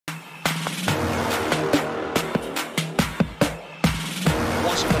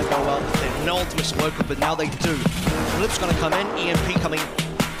no ultimates to work with, but now they do. Lip's going to come in, EMP coming.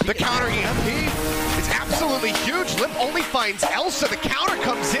 The counter EMP is absolutely huge. Lip only finds Elsa. The counter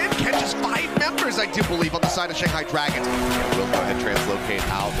comes in, catches 5 members, I do believe, on the side of Shanghai Dragons. And will go ahead and translocate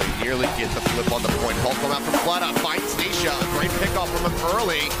out. They nearly get the flip on the point. Hulk come out from Fleta, finds Nisha. A great pickoff from him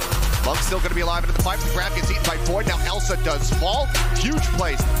early. Monk's still going to be alive into the fight. The grab gets eaten by Void. Now Elsa does fall. Huge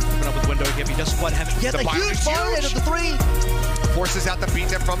place. Open up with window here, he doesn't quite have it. Yeah, the huge fire into the 3. Forces out the beat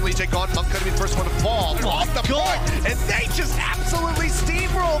there from Lee J. Gone. Monk could be the first one to fall. Off the point, and they just absolutely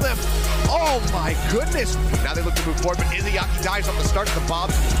steamrolled him. Oh my goodness. Now they look to move forward, but Izayaki dives on the start of the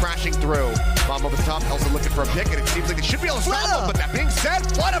bombs, crashing through. Bomb over the top, Elsa looking for a pick, and it seems like they should be able to stop him, but that being said,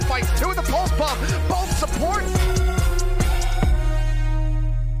 Fleta fights 2 with the pulse bomb. Both support.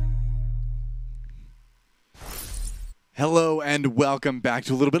 Hello and welcome back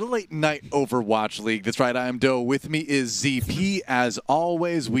to a little bit of late night Overwatch League. That's right, I am Doe. With me is ZP. As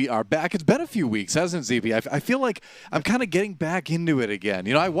always, we are back. It's been a few weeks, hasn't it, ZP? I feel like I'm kind of getting back into it again.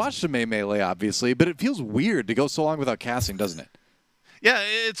 You know, I watched the Melee, obviously, but it feels weird to go so long without casting, doesn't it? Yeah,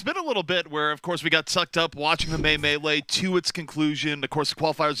 it's been a little bit where, of course, we got sucked up watching the Melee to its conclusion. Of course, the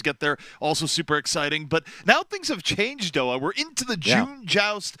qualifiers get there, also super exciting. But now things have changed, Doa. We're into the June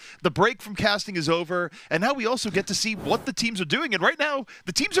Joust. The break from casting is over. And now we also get to see what the teams are doing. And right now,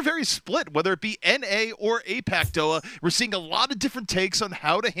 the teams are very split, whether it be NA or APAC, Doa. We're seeing a lot of different takes on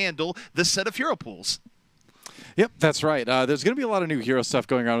how to handle this set of hero pools. Yep, that's right. There's going to be a lot of new hero stuff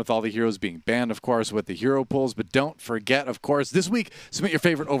going on with all the heroes being banned, of course, with the hero pools. But don't forget, of course, this week, submit your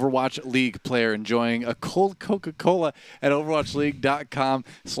favorite Overwatch League player enjoying a cold Coca-Cola at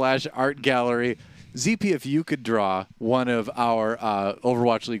overwatchleague.com/art gallery. ZP, if you could draw one of our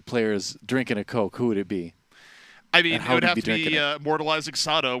Overwatch League players drinking a Coke, who would it be? I mean, it would have to be immortalizing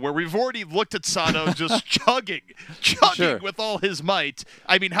Sado, where we've already looked at Sado just chugging with all his might.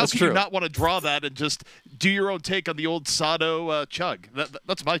 I mean, how can you not want to draw that and just do your own take on the old Sado chug?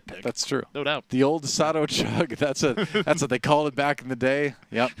 That's my pick. That's true. No doubt. The old Sado chug. That's what they called it back in the day.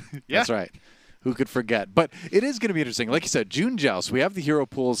 Yep. Yeah. That's right. Who could forget? But it is going to be interesting. Like you said, June Joust. We have the hero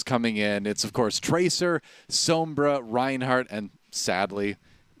pools coming in. It's, of course, Tracer, Sombra, Reinhardt, and sadly,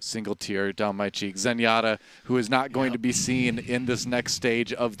 single tear down my cheek, Zenyatta, who is not going to be seen in this next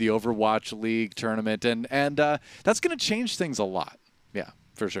stage of the Overwatch League tournament. And that's going to change things a lot. Yeah,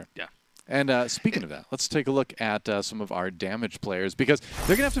 for sure. Yeah. And speaking of that, let's take a look at some of our damage players, because they're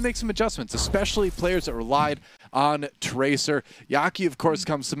going to have to make some adjustments, especially players that relied on Tracer. Yaki, of course,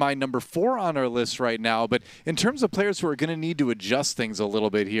 comes to mind, number 4 on our list right now. But in terms of players who are going to need to adjust things a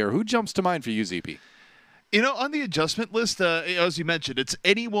little bit here, who jumps to mind for you, ZP? You know, on the adjustment list, as you mentioned, it's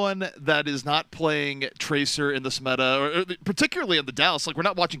anyone that is not playing Tracer in this meta, or particularly in the Dallas. Like, we're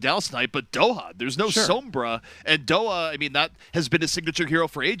not watching Dallas tonight, but Doha. There's no Sombra. And Doha, I mean, that has been his signature hero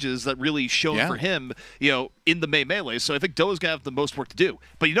for ages that really shone for him, you know, in the Melee. So I think Doha's going to have the most work to do.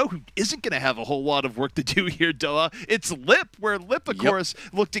 But you know who isn't going to have a whole lot of work to do here, Doha? It's Lip, where Lip, of course,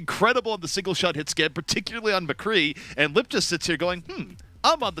 looked incredible on the single-shot hit scan, particularly on McCree. And Lip just sits here going,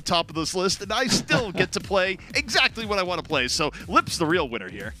 I'm on the top of this list, and I still get to play exactly what I want to play. So Lip's the real winner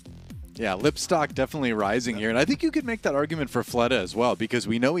here. Yeah, Lip stock definitely rising here. And I think you could make that argument for Fleta as well, because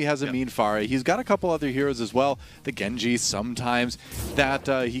we know he has a mean Pharah. He's got a couple other heroes as well, the Genji sometimes, that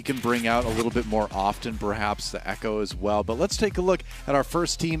he can bring out a little bit more often, perhaps the Echo as well. But let's take a look at our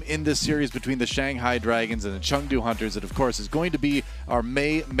first team in this series between the Shanghai Dragons and the Chengdu Hunters. That, of course, is going to be our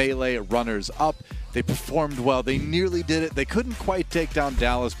Melee runners-up. They performed well. They nearly did it. They couldn't quite take down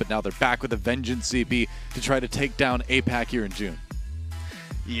Dallas, but now they're back with a vengeance, CP, to try to take down APAC here in June.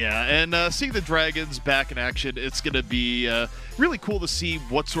 Yeah, and seeing the Dragons back in action, it's going to be really cool to see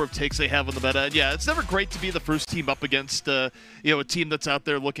what sort of takes they have on the meta. And yeah, it's never great to be the first team up against you know, a team that's out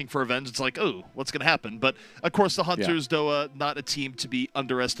there looking for revenge. It's like, oh, what's going to happen? But of course, the Hunters, though, not a team to be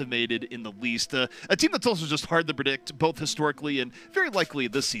underestimated in the least. A team that's also just hard to predict, both historically and very likely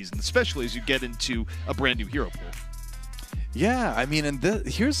this season, especially as you get into a brand new hero pool. Yeah, I mean, and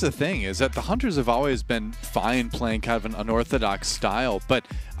here's the thing, is that the Hunters have always been fine playing kind of an unorthodox style, but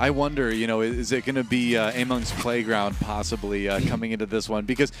I wonder, you know, is it going to be Amongst Playground possibly coming into this one?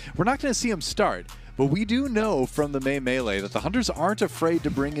 Because we're not going to see him start, but we do know from the Melee that the Hunters aren't afraid to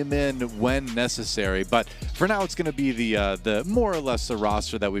bring him in when necessary. But for now, it's going to be the more or less the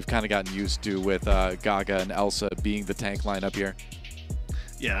roster that we've kind of gotten used to, with Gaga and Elsa being the tank lineup here.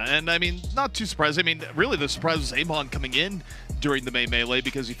 Yeah, and I mean, not too surprised. I mean, really the surprise was Amon coming in during the May Melee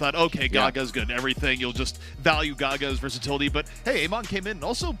because he thought, okay, Gaga's good and everything. You'll just value Gaga's versatility. But hey, Amon came in and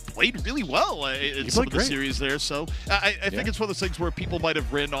also played really well in some of the series there. So I think it's one of those things where people might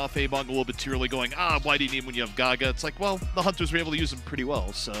have written off Amon a little bit too early going, why do you need him when you have Gaga? It's like, well, the Hunters were able to use him pretty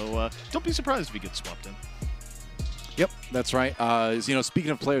well. So don't be surprised if he gets swapped in. Yep, that's right. You know, speaking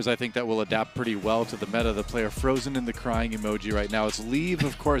of players, I think that will adapt pretty well to the meta. The player frozen in the crying emoji right now. It's Leave,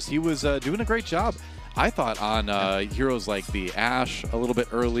 of course. He was doing a great job, I thought, on heroes like the Ashe a little bit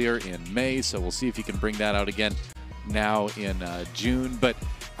earlier in May. So we'll see if he can bring that out again now in June. But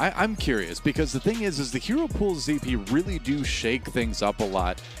I'm curious because the thing is the hero pools ZP really do shake things up a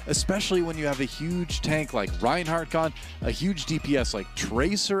lot, especially when you have a huge tank like Reinhardt gone, a huge DPS like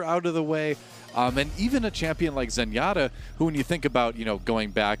Tracer out of the way. And even a champion like Zenyatta, who when you think about, you know,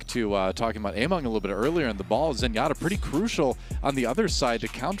 going back to talking about Amon a little bit earlier in the ball, Zenyatta pretty crucial on the other side to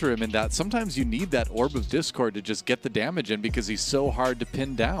counter him in that sometimes you need that Orb of Discord to just get the damage in because he's so hard to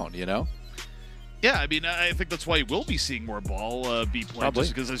pin down, you know? Yeah, I mean, I think that's why you will be seeing more ball be played,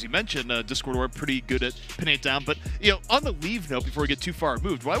 just because, as you mentioned, Discord Orb pretty good at pinning it down. But, you know, on the Leave note, before we get too far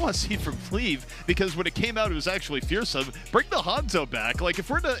moved, what I want to see from Leave, because when it came out, it was actually fearsome. Bring the Hangzhou back. Like, if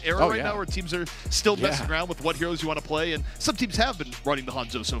we're in an era now where teams are still messing around with what heroes you want to play, and some teams have been running the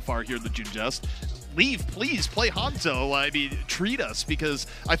Hangzhou so far here in the June Joust, Leave, please play Hangzhou. I mean, treat us, because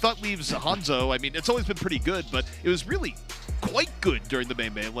I thought Leave's Hangzhou, I mean, it's always been pretty good, but it was really quite good during the May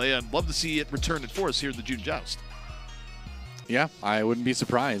Melee. I'd love to see it return in force here in the June Joust. Yeah, I wouldn't be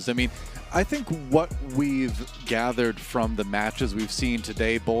surprised. I mean, I think what we've gathered from the matches we've seen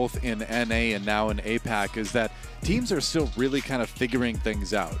today, both in NA and now in APAC, is that teams are still really kind of figuring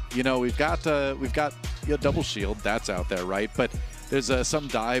things out. You know, we've got double shield, that's out there, right? But there's some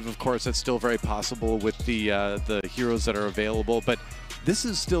dive, of course, that's still very possible with the heroes that are available. But this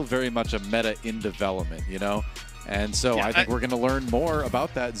is still very much a meta in development, you know? And so I think we're going to learn more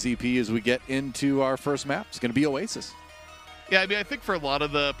about that ZP as we get into our first map. It's going to be Oasis. Yeah, I mean, I think for a lot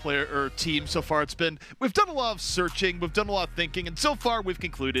of the player or team so far, we've done a lot of searching, we've done a lot of thinking, and so far we've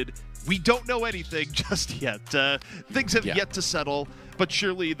concluded we don't know anything just yet. Things have yet to settle, but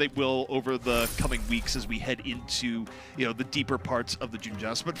surely they will over the coming weeks as we head into, you know, the deeper parts of the June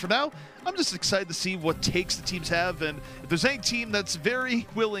Joust. But for now, I'm just excited to see what takes the teams have, and if there's any team that's very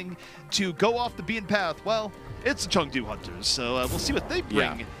willing to go off the beaten path, well, it's the Chengdu Hunters. So we'll see what they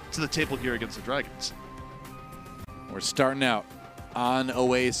bring to the table here against the Dragons. We're starting out on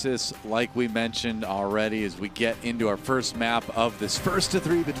Oasis, like we mentioned already, as we get into our first map of this first of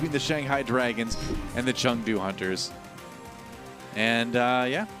three between the Shanghai Dragons and the Chengdu Hunters. And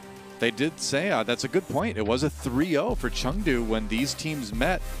yeah, they did say that's a good point. It was a 3-0 for Chengdu when these teams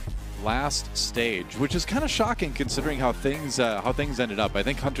met last stage, which is kind of shocking considering how things ended up. I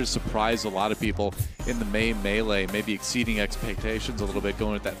think Hunters surprised a lot of people in the May Melee, maybe exceeding expectations a little bit,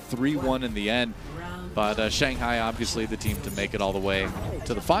 going with that 3-1 in the end. But Shanghai, obviously, the team to make it all the way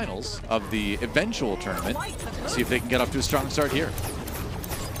to the finals of the eventual tournament. See if they can get off to a strong start here.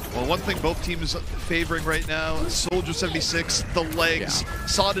 Well, one thing both teams favoring right now, Soldier 76, the legs.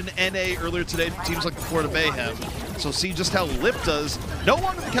 Saw it in NA earlier today for teams like the Florida Mayhem. So see just how Lip does. No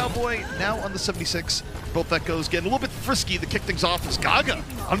longer the Cowboy, now on the 76. Both that goes getting a little bit frisky to kick things off as Gaga,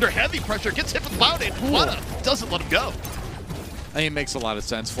 under heavy pressure, gets hit with Cloud and Fleta doesn't let him go. I think it makes a lot of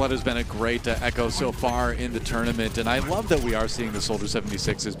sense. Fleta's been a great Echo so far in the tournament, and I love that we are seeing the Soldier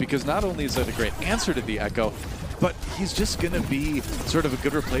 76s because not only is that a great answer to the Echo, but he's just going to be sort of a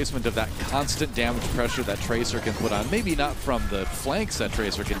good replacement of that constant damage pressure that Tracer can put on. Maybe not from the flanks that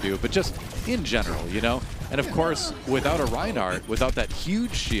Tracer can do, but just in general, you know? And of course, without a Reinhardt, without that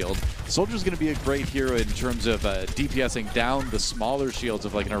huge shield, Soldier's going to be a great hero in terms of DPSing down the smaller shields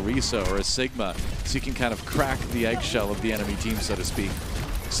of like an Orisa or a Sigma, so you can kind of crack the eggshell of the enemy team, so to speak.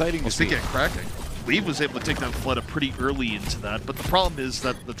 Exciting to see. Speaking of cracking, Leave was able to take down Fleta pretty early into that, but the problem is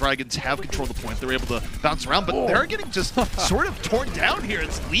that the Dragons have controlled the point. They're able to bounce around, but they're getting just sort of torn down here.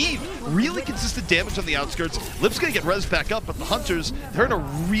 It's Leave. Really consistent damage on the outskirts. Liv's going to get res back up, but the Hunters, they're in a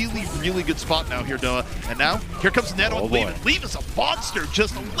really, really good spot now here, Doa. And now, here comes Neto on Leave. And Leave is a monster,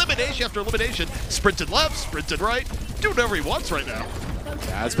 just elimination after elimination. Sprinted left, sprinted right, doing whatever he wants right now.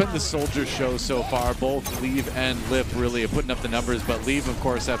 Yeah, it's been the Soldier show so far. Both Leave and Lip really are putting up the numbers, but Leave, of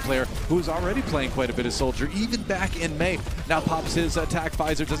course, that player who's already playing quite a bit of Soldier, even back in May. Now pops his attack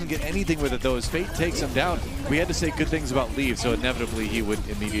visor, doesn't get anything with it though, as Fate takes him down. We had to say good things about Leave, so inevitably he would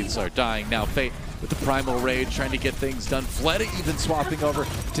immediately start dying. Now Fate with the Primal Rage trying to get things done. Fleta even swapping over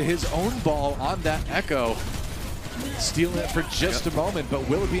to his own ball on that Echo. Stealing it for just a moment, but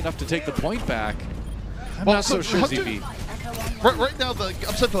will it be enough to take the point back? I'm not so sure, ZP. Right now, the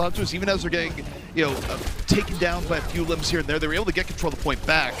upset for the Hunters, even as they're getting, taken down by a few limbs here and there, they were able to get control of the point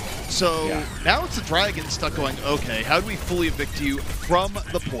back. So now it's the Dragons stuck going, okay, how do we fully evict you from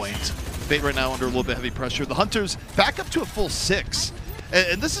the point? Fate right now under a little bit of heavy pressure. The Hunters back up to a full 6.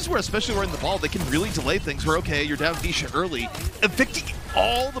 And this is where, especially where in the ball, they can really delay things where, okay, you're down Nisha early. Evicting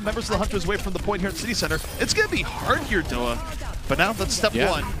all the members of the Hunters away from the point here at City Center, it's going to be hard here, Doa. But now that's step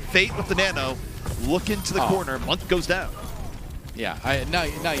one. Fate with the nano. Look into the corner. Monk goes down. Yeah, now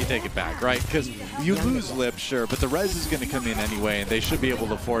you take it back, right? Because you lose Lip, sure, but the res is going to come in anyway, and they should be able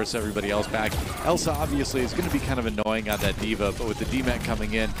to force everybody else back. Elsa, obviously, is going to be kind of annoying on that D.Va, but with the D-Met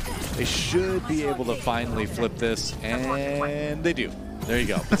coming in, they should be able to finally flip this, and they do. There you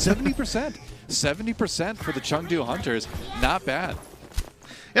go. But 70%. 70% for the Chengdu Hunters. Not bad.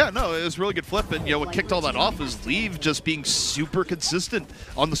 Yeah, no, it was a really good flip, and what kicked all that off was Leave just being super consistent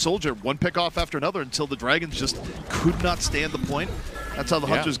on the Soldier, one pick off after another until the Dragons just could not stand the point. That's how the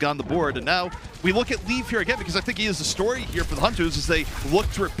Hunters got on the board, and now we look at Leave here again because I think he is the story here for the Hunters as they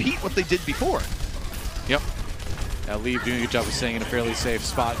look to repeat what they did before. Yep. Leave doing a good job of staying in a fairly safe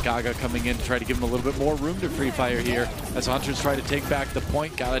spot. Gaga coming in to try to give him a little bit more room to free fire here as Hunters try to take back the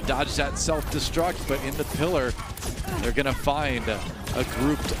point. Gotta dodge that self-destruct, but in the pillar, they're gonna find a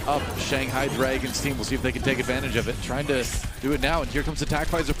grouped up Shanghai Dragons team. We'll see if they can take advantage of it. Trying to do it now, and here comes the attack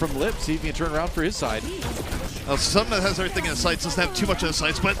visor from Lip. See if he can turn around for his side. Well, someone that has everything in his sights doesn't have too much in his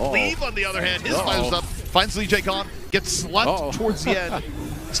sights, but Leave, on the other hand, his fire's up, finds Lee Jake on, gets slapped towards the end.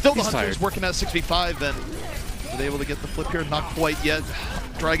 Still the Hunters working at 6v5, and are they able to get the flip here? Not quite yet.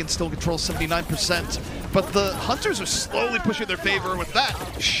 Dragons still control 79%, but the Hunters are slowly pushing their favor. With that,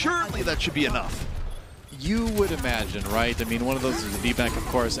 surely that should be enough. You would imagine, right? I mean, one of those is a D-Back, of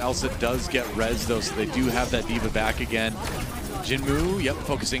course. Elsa does get res, though, so they do have that D.Va back again. Jinmu,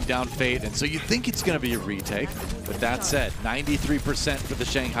 focusing down Fate, and so you think it's going to be a retake. But that said, 93% for the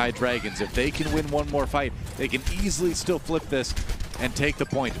Shanghai Dragons. If they can win one more fight, they can easily still flip this and take the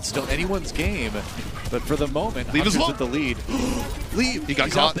point. It's still anyone's game, but for the moment, Leave Hunters with the lead. Leave! He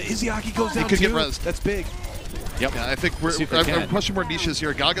got caught. The Izzyaki goes down, he could too. Get res. That's big. Yep. Yeah, I think we're question more niches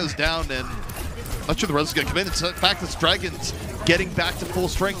here. Gaga's down, and not sure the res is going to come in. It's the fact that Dragons getting back to full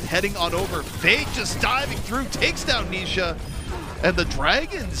strength, heading on over. Fate just diving through, takes down Nisha. And the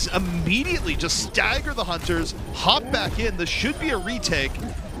Dragons immediately just stagger the Hunters, hop back in. This should be a retake.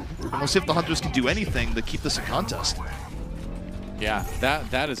 And we'll see if the Hunters can do anything to keep this a contest. Yeah,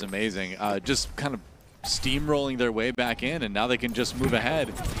 that is amazing. Just kind of steamrolling their way back in, and now they can just move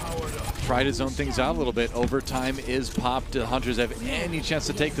ahead. Try to zone things out a little bit. Overtime is popped. The Hunters have any chance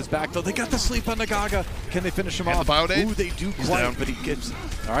to take this back, though. They got the sleep on Nagaga. Can they finish him off? The Ooh, they do quite, but he gets...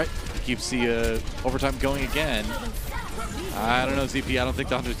 All right, keeps the overtime going again. I don't know, ZP. I don't think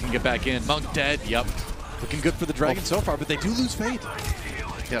the Hunters can get back in. Monk dead. Yep. Looking good for the Dragons so far, but they do lose Fate.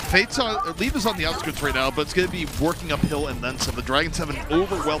 Yeah, Fate's on, Leave is on the outskirts right now, but it's going to be working uphill and then some. The Dragons have an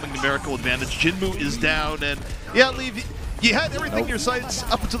overwhelming numerical advantage. Jinmu is down, and yeah, Leave, you had everything in your sights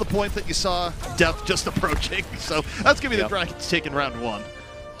up until the point that you saw death just approaching. So that's going to be the Dragons taking round one.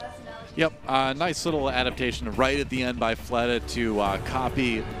 Yep, nice little adaptation right at the end by Fleta to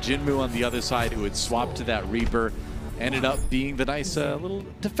copy Jinmu on the other side, who would swap to that Reaper. Ended up being the nice little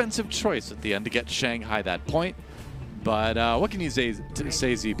defensive choice at the end to get Shanghai that point. But what can you say,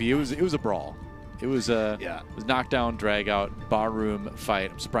 ZP? It was a brawl. It was a knockdown, drag out, barroom fight.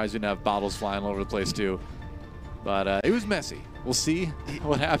 I'm surprised we didn't have bottles flying all over the place too. But it was messy. We'll see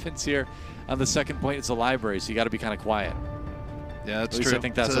what happens here on the second point. It's a library, so you got to be kind of quiet. Yeah, that's true. At least I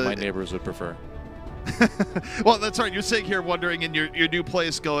think that's what my neighbors would prefer. Well, that's right. You're sitting here wondering in your new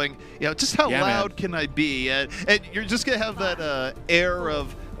place going, just how loud can I be? And you're just going to have that air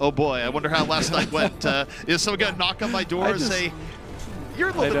of, oh boy, I wonder how last night went. Is someone going to knock on my door and say, you're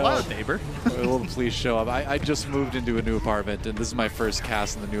a little bit loud, neighbor? A little please show up. I just moved into a new apartment, and this is my first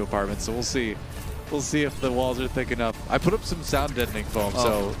cast in the new apartment, so we'll see. We'll see if the walls are thick enough. I put up some sound deadening foam,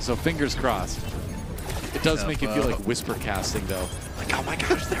 so fingers crossed. It does make you feel like whisper casting, though. Like, oh my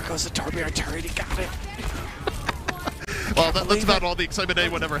gosh, there goes the Torbier turret, he got it. Well, that's about all the excitement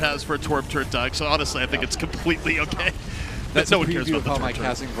anyone ever has for a Torb turret deck, so honestly, I think it's completely okay. That's no one cares about how my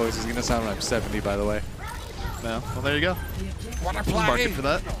casting voice is going to sound when I'm 70, by the way. No. Well, there you go. Wanna play? Market for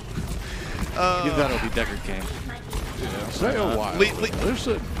that. Give that will be Deckard King. Say a while.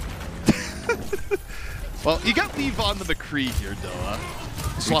 Listen. Well, you got Leave on the McCree here, Doa.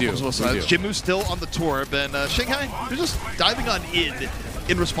 Swap on both sides. Jinmu's still on the Torb, and Shanghai, they're just diving on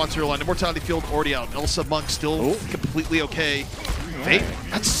in response to your line. Immortality Field already out. Elsa Monk still completely okay. Fate,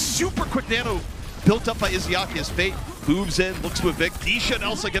 that's super quick nano built up by Izzyaki as Fate moves in, looks to evict. Nisha and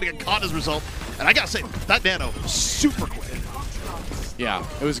Elsa getting a caught as a result. And I gotta say, that nano, super quick. Yeah,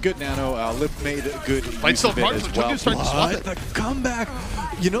 it was good nano. Lip made a good use of it as well. But the comeback.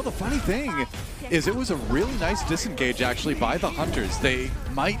 You know, the funny thing is it was a really nice disengage actually by the Hunters. They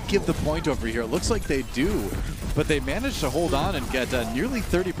might give the point over here. It looks like they do, but they managed to hold on and get nearly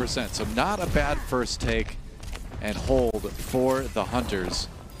 30%. So not a bad first take and hold for the Hunters,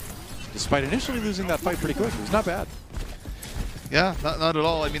 despite initially losing that fight pretty quick. It was not bad. Yeah, not at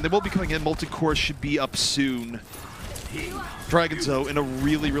all. I mean, they will be coming in. Multi-core should be up soon. Dragons, though, in a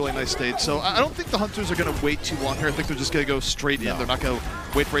really, really nice state. So I don't think the Hunters are going to wait too long here. I think they're just going to go straight in. They're not going to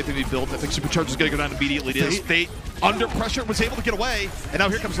wait for anything to be built. I think Supercharge is going to go down immediately. It is Fate under pressure, was able to get away. And now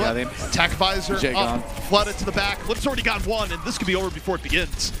here comes Lip. Attack Visor up, flooded to the back. Lip's already got one, and this could be over before it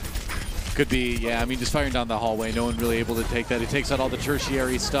begins. Could be, yeah. I mean, just firing down the hallway. No one really able to take that. He takes out all the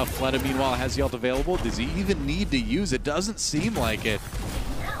tertiary stuff. Fleta, meanwhile, has the ult available. Does he even need to use it? Doesn't seem like it.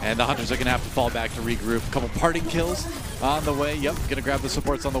 And the Hunters are going to have to fall back to regroup. A couple parting kills on the way. Yep, going to grab the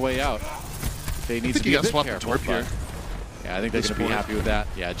supports on the way out. They need to be a bit careful. Here. Yeah, I think they're going to be happy with that.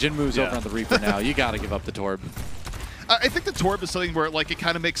 Yeah, Jin moves over on the Reaper now. You got to give up the Torb. I think the Torb is something where like it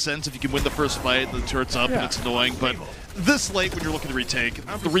kind of makes sense if you can win the first fight and the turret's up and it's annoying, but this late when you're looking to retake,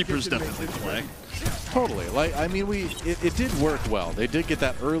 the Reaper's definitely the play. Totally. Like, I mean, it did work well. They did get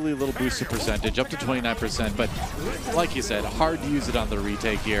that early little boosted percentage up to 29%, but like you said, hard to use it on the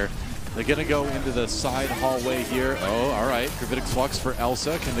retake here. They're going to go into the side hallway here. Oh, all right. Gravitic Flux for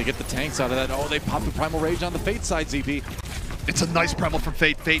Elsa. Can they get the tanks out of that? Oh, they pop the Primal Rage on the Fate side, ZP. It's a nice Primal from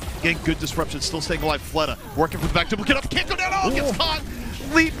Fate. Fate getting good disruption, still staying alive. Fleta working for the back duplicate up. Can't go down. Oh, gets caught.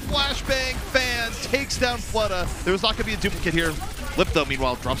 Leap flashbang. Fan takes down Fleta. There was not going to be a duplicate here. Lip, though,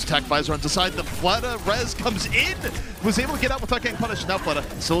 meanwhile, drops attack visor on the side. The Fleta res comes in. Was able to get out without getting punished. Now Fleta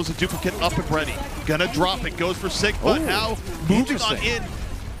still is a duplicate up and ready. Gonna drop it. Goes for Sigma. Now moving on in.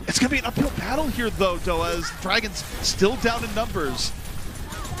 It's going to be an uphill battle here, though, as Dragons still down in numbers.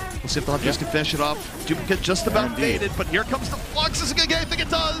 We'll see if the Hunters can finish it off. Duplicate just about faded, but here comes the Flux. Is it going to get anything? It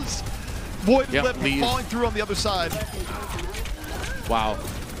does. Void Lip falling through on the other side. Wow.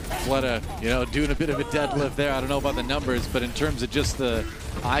 Fleta, you know, doing a bit of a deadlift there. I don't know about the numbers, but in terms of just the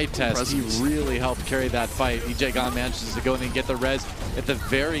eye test, he really helped carry that fight. EJ Gon manages to go in and get the res at the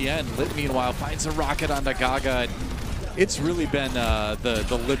very end. Lip, meanwhile, finds a rocket on the Gaga. It's really been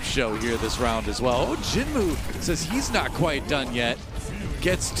the Lip show here this round as well. Oh, Jinmu says he's not quite done yet.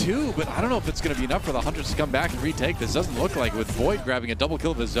 Gets two, but I don't know if it's going to be enough for the Hunters to come back and retake. This doesn't look like it, with Void grabbing a double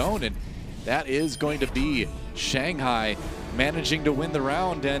kill of his own, and that is going to be Shanghai managing to win the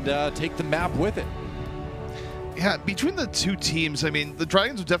round and take the map with it. Yeah, between the two teams, I mean, the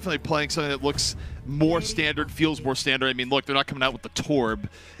Dragons are definitely playing something that looks more standard, feels more standard. I mean, look, they're not coming out with the Torb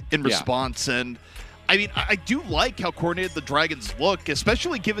in response, and I mean, I do like how coordinated the Dragons look,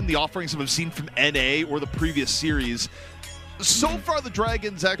 especially given the offerings that we've seen from NA or the previous series. So far, the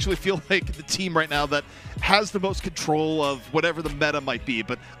Dragons actually feel like the team right now that has the most control of whatever the meta might be,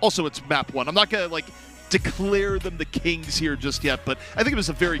 but also it's map one. I'm not going to, like, declare them the kings here just yet, but I think it was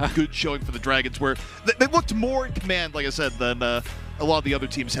a very good showing for the Dragons, where they looked more in command, like I said, than a lot of the other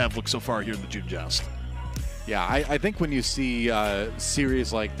teams have looked so far here in the June Joust. Yeah, I think when you see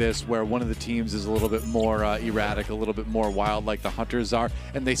series like this where one of the teams is a little bit more erratic, a little bit more wild like the Hunters are,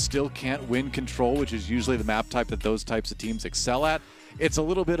 and they still can't win control, which is usually the map type that those types of teams excel at, it's a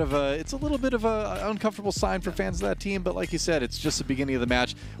little bit of a uncomfortable sign for fans of that team. But like you said, it's just the beginning of the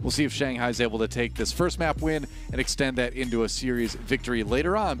match. We'll see if Shanghai's able to take this first map win and extend that into a series victory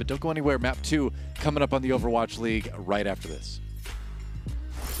later on. But don't go anywhere. Map 2 coming up on the Overwatch League right after this.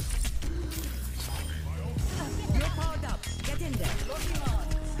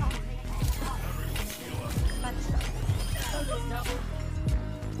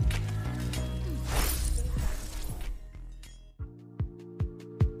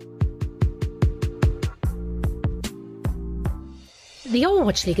 The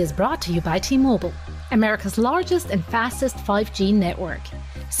Overwatch League is brought to you by T-Mobile, America's largest and fastest 5G network.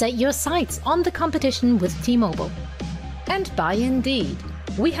 Set your sights on the competition with T-Mobile. And by Indeed,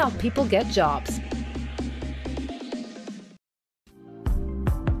 we help people get jobs.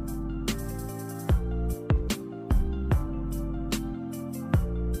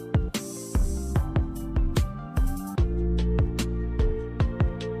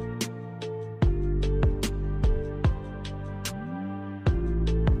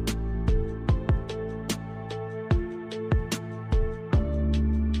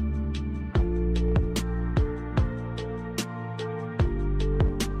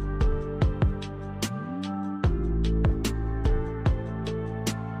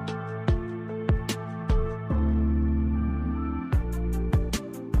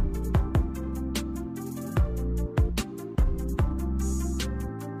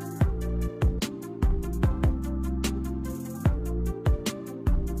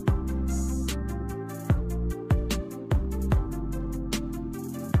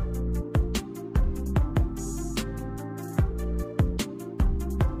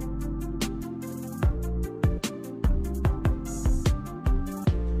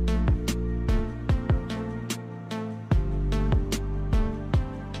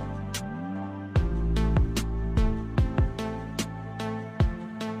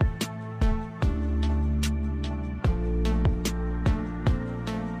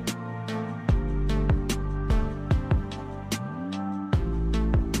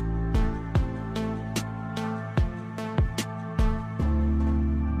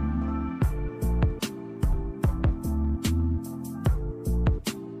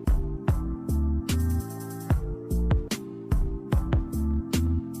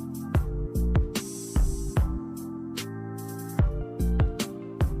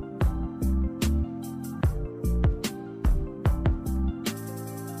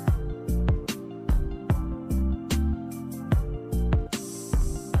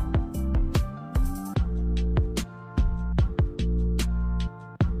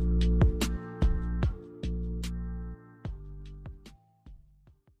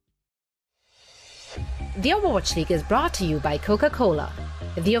 The Overwatch League is brought to you by Coca-Cola,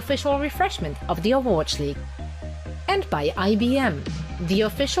 the official refreshment of the Overwatch League, and by IBM, the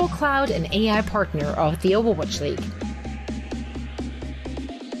official cloud and AI partner of the Overwatch League.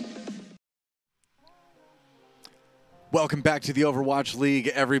 Welcome back to the Overwatch League,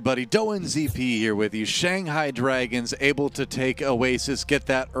 everybody. Do and ZP here with you. Shanghai Dragons able to take Oasis, get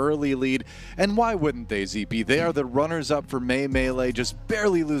that early lead. And why wouldn't they, ZP? They are the runners-up for May Melee, just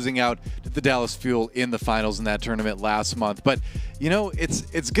barely losing out to the Dallas Fuel in the finals in that tournament last month. But, you know,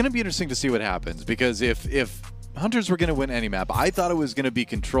 it's going to be interesting to see what happens, because if Hunters were going to win any map, I thought it was going to be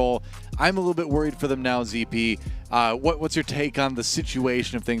Control. I'm a little bit worried for them now, ZP. What's your take on the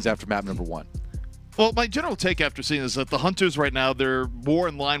situation of things after map number 1? Well, my general take after seeing is that the Hunters right now, they're more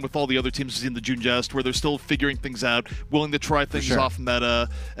in line with all the other teams in the June Joust, where they're still figuring things out, willing to try things off meta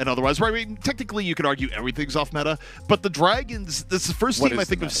and otherwise. Right? I mean, technically, you could argue everything's off meta, but the Dragons, this is the first team I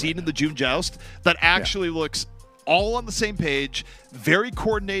think we've seen in the June Joust that actually looks all on the same page, very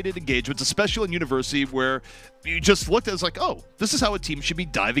coordinated engagements, especially in University, where you just looked at it as like, oh, this is how a team should be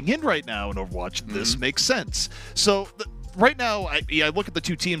diving in right now in Overwatch. This makes sense. So right now, I look at the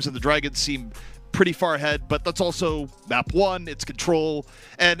two teams, and the Dragons seem pretty far ahead, but that's also map 1, it's Control,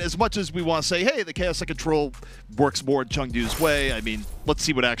 and as much as we want to say, hey, the Chaos at Control works more in Chengdu's way, I mean, let's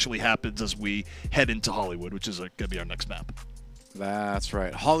see what actually happens as we head into Hollywood, which is going to be our next map. That's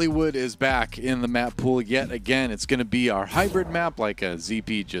right. Hollywood is back in the map pool yet again. It's going to be our hybrid map, like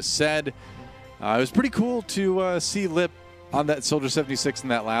ZP just said. It was pretty cool to see Lip on that Soldier 76 in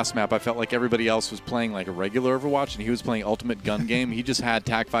that last map. I felt like everybody else was playing like a regular Overwatch, and he was playing Ultimate Gun Game. He just had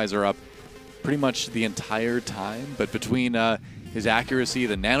TAC Visor up pretty much the entire time, but between his accuracy,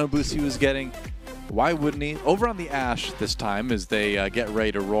 the nano boost he was getting, why wouldn't he? Over on the Ashe this time as they get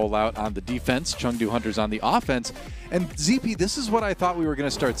ready to roll out on the defense, Chengdu Hunters on the offense. And ZP, this is what I thought we were going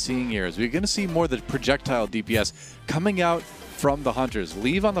to start seeing here, is we're going to see more of the projectile DPS coming out from the Hunters.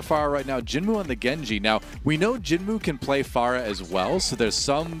 Leave on the Pharah right now, Jinmu on the Genji. Now, we know Jinmu can play Pharah as well, so there's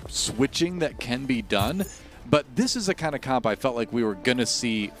some switching that can be done, but this is the kind of comp I felt like we were going to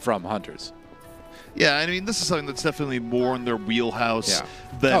see from Hunters. Yeah, I mean, this is something that's definitely more in their wheelhouse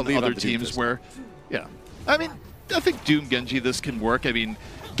than other teams where, I mean, I think Doom Genji, this can work. I mean,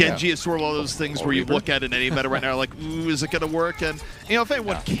 Genji is sort of one of those things where you look at in any meta right now, like, ooh, is it going to work? And, you know, if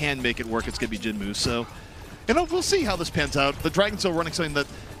anyone can make it work, it's going to be Jinmu. So, you know, we'll see how this pans out. The Dragons are running something that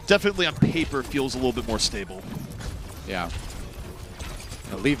definitely on paper feels a little bit more stable. Yeah.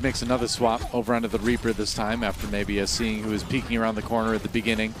 Now, Leaf makes another swap over onto the Reaper this time after maybe seeing who was peeking around the corner at the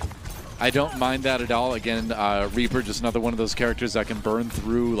beginning. I don't mind that at all. Again, Reaper, just another one of those characters that can burn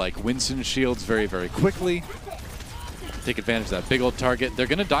through like Winston shields very, very quickly. Take advantage of that big old target. They're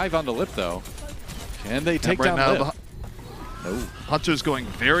going to dive onto Lip, though. Can they take down Lip? No. Hunter's going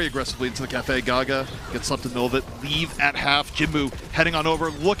very aggressively into the cafe. Gaga gets left in the middle of it. Leave at half. Jinmu heading on over,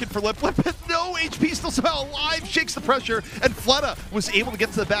 looking for Lip. Lip, no HP, still somehow alive, shakes the pressure, and Fleta was able to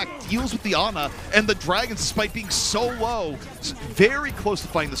get to the back, deals with the Ana, and the Dragons, despite being so low, very close to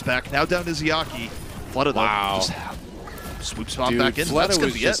fighting this back. Now down to Ziaki. Fleta, though, just swoops on back in. Fleta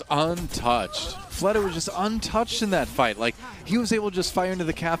was just untouched. Fleta was just untouched in that fight. Like, he was able to just fire into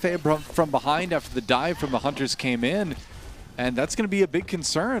the cafe from behind after the dive from the Hunters came in. And that's going to be a big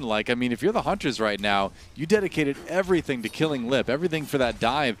concern. Like, I mean, if you're the Hunters right now, you dedicated everything to killing Lip, everything for that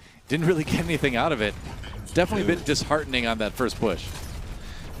dive, didn't really get anything out of it. Definitely a bit disheartening on that first push.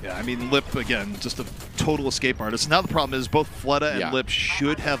 Yeah, I mean, Lip, again, just a total escape artist. Now the problem is both Fleta and Lip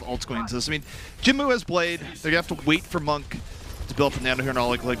should have ults going into this. I mean, Jinmu has Blade. They're going to have to wait for Monk to build up a nano here, and all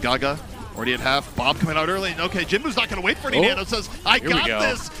like Gaga. Already at half. Bob coming out early. Okay, Jinmu's not going to wait for any nano. Says, I got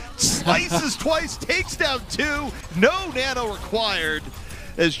this. Slices twice. Takes down 2. No nano required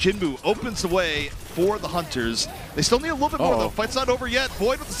as Jinmu opens the way for the Hunters. They still need a little bit more, though. Fight's not over yet.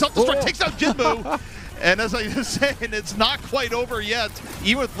 Boyd with the self-destruct takes down Jinmu. And as I was saying, it's not quite over yet.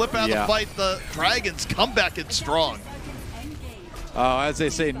 Even with Lip out of the fight, the Dragons come back in strong. As they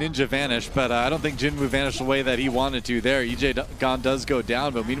say, Ninja vanished, but I don't think Jinmu vanished the way that he wanted to there. EJ Gon does go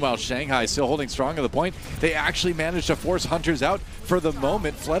down, but meanwhile, Shanghai still holding strong at the point. They actually managed to force Hunters out for the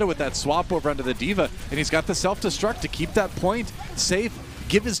moment. Fleta with that swap over onto the Diva, and he's got the self-destruct to keep that point safe,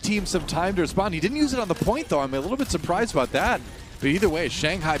 give his team some time to respond. He didn't use it on the point, though. I'm a little bit surprised about that. But either way,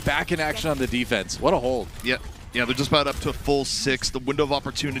 Shanghai back in action on the defense. What a hold. Yeah, they're just about up to a full 6. The window of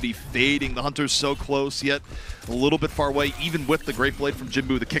opportunity fading. The Hunters so close, yet a little bit far away, even with the Great Blade from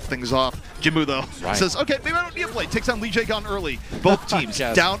Jinmu to kick things off. Jinmu, though, says, okay, maybe I don't need a blade. Takes down Lee Jae-gon early. Both teams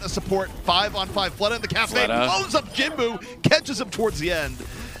down a support, 5-on-5. Fleta in the cafe, blows up Jinmu, catches him towards the end.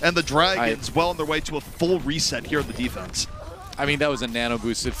 And the Dragons well on their way to a full reset here in the defense. I mean, that was a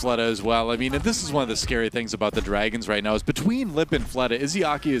nano-boosted Fleta as well. I mean, and this is one of the scary things about the Dragons right now is between Lip and Fleta,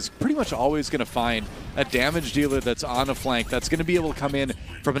 Izzyaki is pretty much always going to find a damage dealer that's on a flank that's going to be able to come in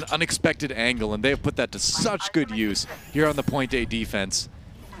from an unexpected angle, and they have put that to such good use here on the Point A defense.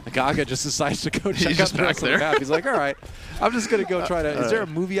 Gaga just decides to go check out the rest of the map. He's like, all right, I'm just going to go try to... Is there a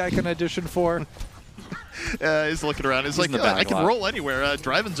movie I can audition for? He's looking around. He's like, I can roll anywhere.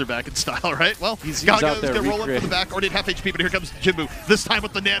 Drivens are back in style, right? Well, he's Gaga's going to roll in from the back. Already half HP, but here comes Jinmu. This time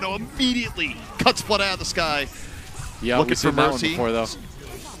with the nano, immediately cuts Flood out of the sky. Yeah, looking for mercy. Before, though.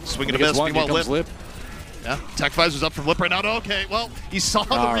 Swinging a miss. Meanwhile, Lip. Yeah, Tech Visor's up from Lip right now. Okay, well, he saw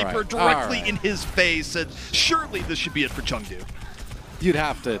the Reaper directly in his face, and surely this should be it for Chengdu. You'd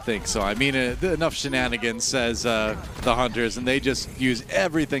have to think so. I mean, enough shenanigans, says the Hunters, and they just use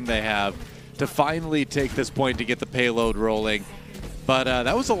everything they have to finally take this point to get the payload rolling. But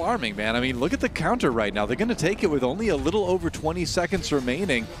that was alarming, man. I mean, look at the counter right now. They're going to take it with only a little over 20 seconds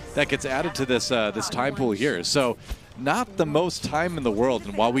remaining. That gets added to this this time pool here. So not the most time in the world.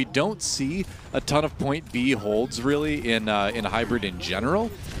 And while we don't see a ton of point B holds really in hybrid in general,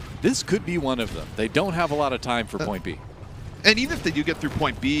 this could be one of them. They don't have a lot of time for point B. And even if they do get through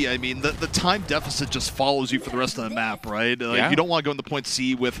point B, I mean, the time deficit just follows you for the rest of the map, right? Like, you don't want to go into point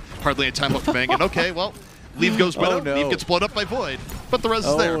C with hardly any time left to bang. And okay, well, Leave goes Widow. Oh, no. Leave gets blown up by Void. But the rest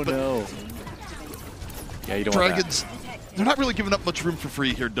is there. Oh, no. Yeah, you don't Dragons, want that. They're not really giving up much room for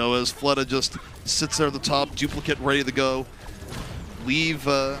free here, though, as Fleta just sits there at the top, duplicate ready to go. Leave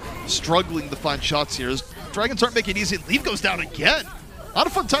struggling to find shots here. As Dragons aren't making it easy. Leave goes down again. Not a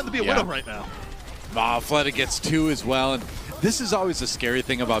fun time to be a Widow right now. Fleta gets 2 as well. And this is always a scary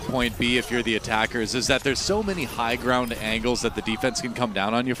thing about point B if you're the attackers, is that there's so many high ground angles that the defense can come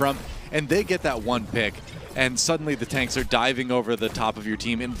down on you from, and they get that one pick, and suddenly the tanks are diving over the top of your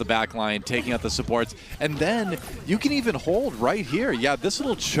team into the back line, taking out the supports, and then you can even hold right here. Yeah, this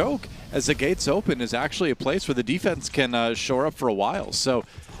little choke as the gates open is actually a place where the defense can shore up for a while. So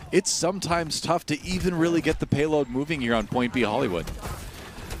it's sometimes tough to even really get the payload moving here on point B Hollywood.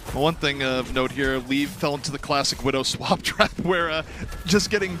 One thing of note here, Leave fell into the classic Widow swap trap where just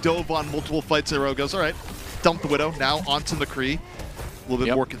getting dove on multiple fights in a row goes, all right, dump the Widow, now onto McCree. A little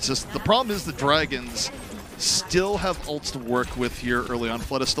bit more consistent. The problem is the Dragons still have ults to work with here early on.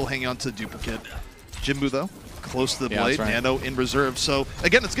 Fleta still hanging on to the duplicate. Jinmu, though, close to the blade. Right. Nano in reserve. So,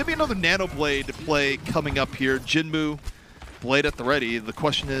 again, it's going to be another Nano Blade play coming up here. Jinmu, blade at the ready. The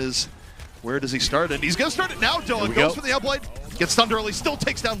question is, where does he start? And he's going to start it now, Doa. Goes for the outblade. Gets stunned early, still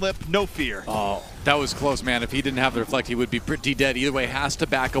takes down Lip, no fear. Oh, that was close, man. If he didn't have the reflect, he would be pretty dead. Either way, has to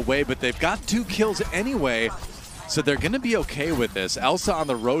back away, but they've got 2 kills anyway, so they're going to be okay with this. Elsa on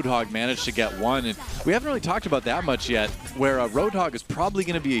the Roadhog managed to get 1, and we haven't really talked about that much yet, where Roadhog is probably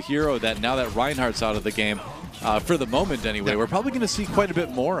going to be a hero that now that Reinhardt's out of the game, for the moment anyway, we're probably going to see quite a bit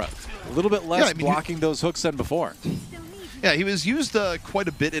more of. A little bit less blocking those hooks than before. Yeah, he was used quite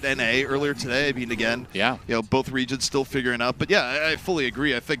a bit at NA earlier today. I mean, again, both regions still figuring out. But yeah, I fully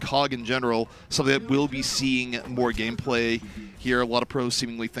agree. I think Hog in general, something that we'll be seeing more gameplay here. A lot of pros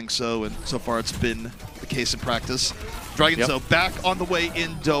seemingly think so, and so far it's been the case in practice. Dragons, though, back on the way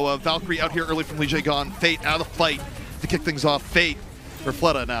in Doa. Valkyrie out here early from Lee Jae gone. Fate out of the fight to kick things off. Fate for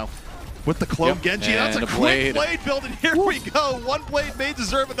Fleta now. With the clone Genji, that's a quick blade build, and here we go. One blade may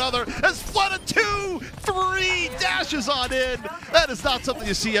deserve another. As Fleta 2, 3 dashes on in. That is not something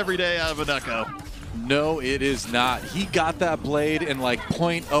you see every day out of an Echo. No, it is not. He got that blade in like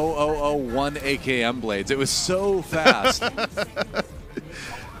 .0001 AKM blades. It was so fast. That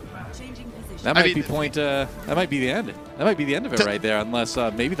might be that might be the end. That might be the end of it right there, unless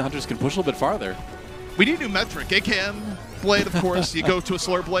maybe the Hunters can push a little bit farther. We need a new metric. AKM blade, of course. You go to a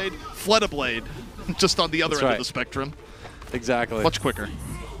slower blade. Fleta blade, just on the other end of the spectrum. Exactly. Much quicker.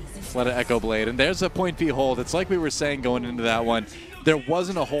 Fleta Echo blade. And there's a point B hold. It's like we were saying going into that one. There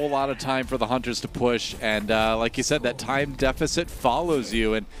wasn't a whole lot of time for the Hunters to push. And like you said, that time deficit follows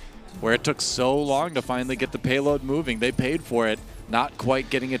you. And where it took so long to finally get the payload moving, they paid for it, not quite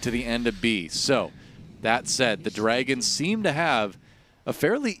getting it to the end of B. So, that said, the Dragons seem to have a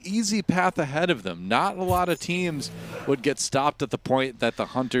fairly easy path ahead of them. Not a lot of teams would get stopped at the point that the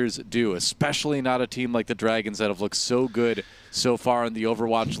Hunters do, especially not a team like the Dragons that have looked so good so far in the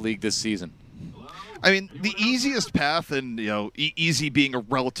Overwatch League this season. I mean, the easiest path, and easy being a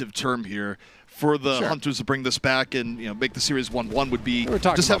relative term here, for the Hunters to bring this back and make the series 1-1 would be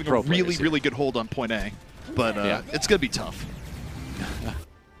just having a really, really good hold on point A. But it's going to be tough.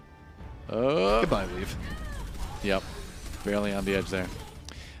 Goodbye, Leave. Yep. Barely on the edge there.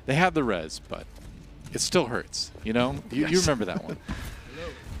 They have the res, but it still hurts. You remember that one.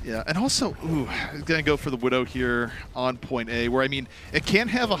 Yeah, and also, I'm going to go for the Widow here on point A, where, I mean, it can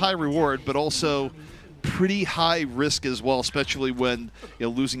have a high reward, but also pretty high risk as well, especially when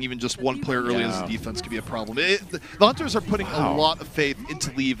losing even just one player early as a defense can be a problem. The Hunters are putting a lot of faith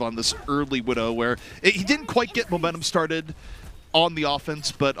into Leave on this early Widow, where he didn't quite get momentum started on the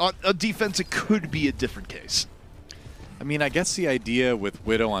offense, but on defense it could be a different case. I mean, I guess the idea with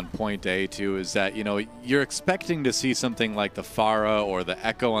Widow on point A, too, is that, you're expecting to see something like the Pharah or the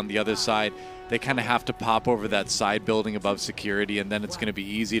Echo on the other side. They kind of have to pop over that side building above security, and then it's going to be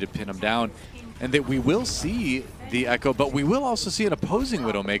easy to pin them down. And that we will see the Echo, but we will also see an opposing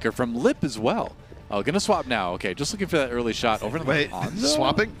Widowmaker from Lip as well. Oh, going to swap now. Okay, just looking for that early shot over to the Hangzhou.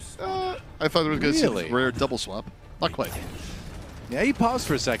 Swapping? I thought there was going to see a rare double swap. Not quite. Yeah, he paused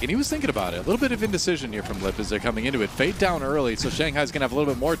for a second. He was thinking about it. A little bit of indecision here from Lip as they're coming into it. Fate down early, so Shanghai's going to have a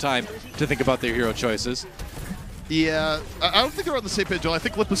little bit more time to think about their hero choices. Yeah, I don't think they're on the same page. I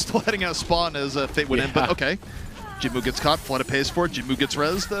think Lip was still heading out of spawn as Fate went in, but okay. Jinmu gets caught, Flooded pays for it, Jinmu gets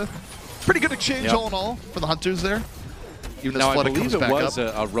rezzed. Pretty good exchange all in all for the Hunters there. Even as I Flooded believe comes it back was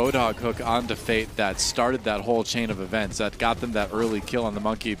up. a Roadhog hook onto Fate that started that whole chain of events that got them that early kill on the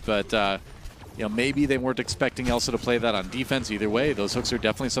Monkey, but maybe they weren't expecting Elsa to play that on defense either way. Those hooks are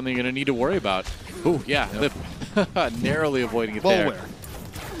definitely something you're going to need to worry about. Ooh, yeah, Lip narrowly avoiding it there. Aware.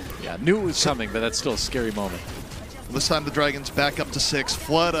 Yeah, knew it was coming, but that's still a scary moment. This time the Dragons back up to 6.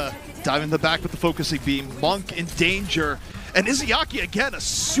 Flood diving in the back with the focusing beam. Monk in danger. And Izayaki again, a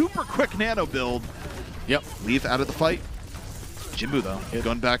super quick nano build. Yep. Leave out of the fight. Jinmu, though,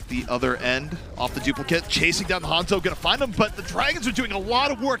 going back the other end off the duplicate, chasing down the Hangzhou, going to find him, but the Dragons are doing a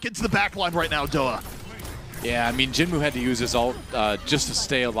lot of work into the back line right now, Doa. Yeah, I mean, Jinmu had to use his ult just to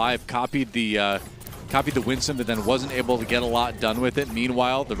stay alive, copied the Winston, but then wasn't able to get a lot done with it.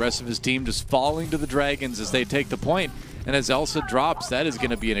 Meanwhile, the rest of his team just falling to the Dragons as they take the point. And as Elsa drops, that is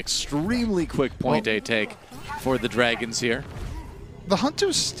going to be an extremely quick point A take for the Dragons here. The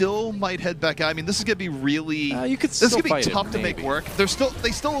Hunters still might head back out. I mean, this is going to be really this is going to be tough to make work. They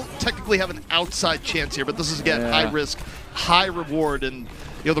still technically have an outside chance here, but this is, again, high risk, high reward, and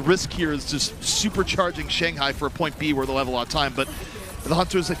the risk here is just supercharging Shanghai for a point B where they'll have a lot of time. But the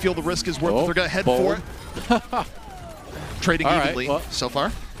Hunters, they feel the risk is worth it. They're going to head for it. Trading evenly so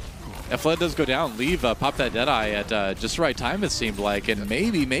far. Flood does go down. Leave pop that Deadeye at just the right time, it seemed like. And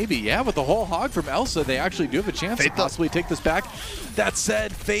maybe, yeah, with the whole hog from Elsa, they actually do have a chance to possibly take this back. That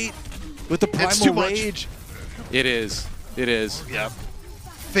said, Fate with the Primal Rage. It is. Yeah.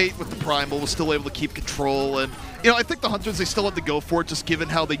 Fate with the Primal was still able to keep control. And, I think the Hunters, they still have to go for it, just given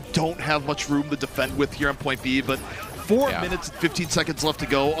how they don't have much room to defend with here on point B. But 4 minutes and 15 seconds left to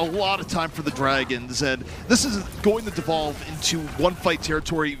go. A lot of time for the Dragons, and this is going to devolve into one-fight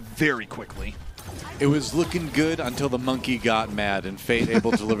territory very quickly. It was looking good until the Monkey got mad, and Fate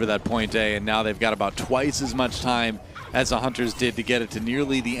able to deliver that point A, and now they've got about twice as much time as the Hunters did to get it to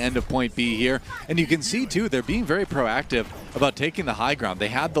nearly the end of point B here. And you can see, too, they're being very proactive about taking the high ground. They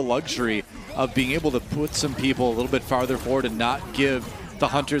had the luxury of being able to put some people a little bit farther forward and not give the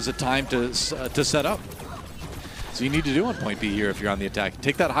Hunters a time to set up. So you need to do on point B here if you're on the attack.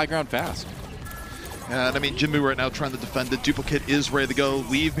 Take that high ground fast. And I mean, Jinmu right now trying to defend the duplicate is ready to go.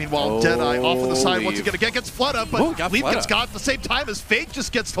 Leave, meanwhile, Deadeye off on the side. Once again, gets Flood up, but Leave gets got at the same time as Fate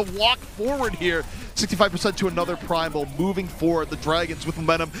just gets to walk forward here. 65% to another Primal, moving forward. The Dragons with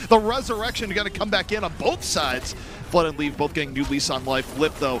momentum. The Resurrection got to come back in on both sides. Flood and Leave both getting new lease on life.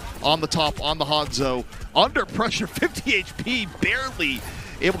 Lip, though, on the top, on the Hangzhou. Under pressure, 50 HP, barely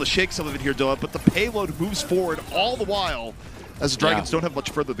able to shake some of it here, Doa, but the payload moves forward all the while as the Dragons don't have much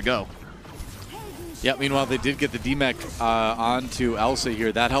further to go. Yeah, meanwhile, they did get the DMEC onto Elsa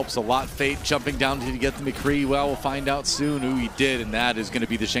here. That helps a lot. Fate jumping down to get the McCree. Well, we'll find out soon who he did, and that is going to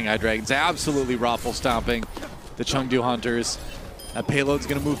be the Shanghai Dragons. Absolutely raffle stomping the Chengdu Hunters. That payload's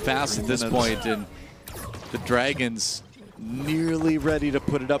going to move fast at this point, and the Dragons nearly ready to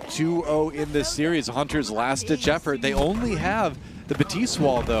put it up 2-0 in this series. Hunters' last-ditch effort. They only have the Batiste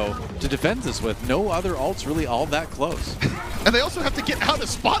wall, though, to defend this with. No other ults really all that close. And they also have to get out of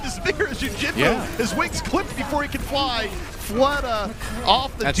spot as bigger as Jinmu. His wings clipped before he can fly. Flood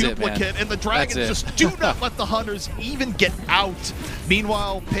off the duplicate, and the Dragons just do not let the Hunters even get out.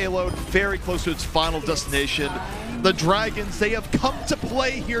 Meanwhile, payload very close to its final destination. The Dragons, they have come to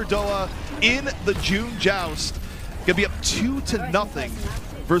play here, Doa, in the June Joust. Gonna be up 2-0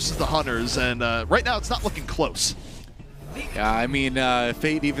 versus the Hunters, and right now it's not looking close. Yeah, I mean,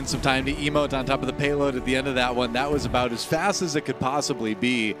 Fate even some time to emote on top of the payload at the end of that one. That was about as fast as it could possibly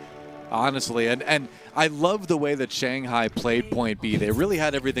be. honestly. And I love the way that Shanghai played Point B. They really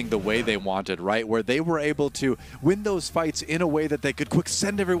had everything the way they wanted, right? Where they were able to win those fights in a way that they could quick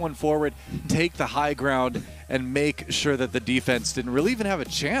send everyone forward, take the high ground, and make sure that the defense didn't really even have a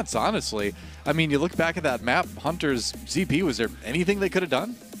chance, honestly. I mean, you look back at that map, Hunters, ZP, was there anything they could have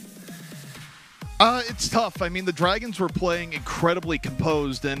done? It's tough. I mean, the Dragons were playing incredibly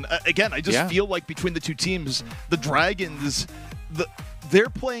composed, and again, I just feel like between the two teams, the Dragons, they're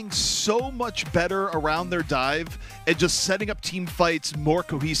playing so much better around their dive and just setting up team fights more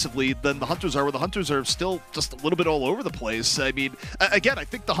cohesively than the Hunters are, where the Hunters are still just a little bit all over the place. I mean, again, I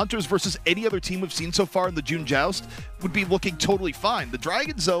think the Hunters versus any other team we've seen so far in the June Joust would be looking totally fine. The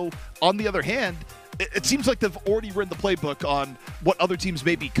Dragons, though, on the other hand, it seems like they've already written the playbook on what other teams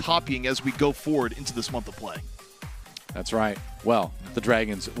may be copying as we go forward into this month of play. That's right. Well, the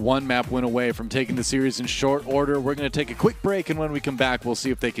Dragons one map win away from taking the series in short order. We're going to take a quick break, and when we come back, we'll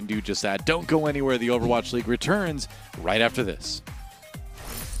see if they can do just that. Don't go anywhere. The Overwatch League returns right after this.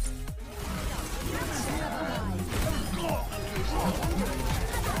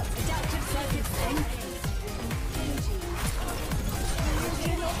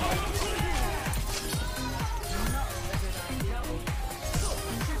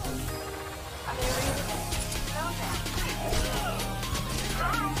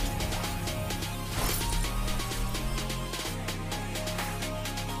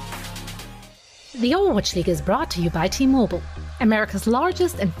 The Overwatch League is brought to you by T-Mobile, America's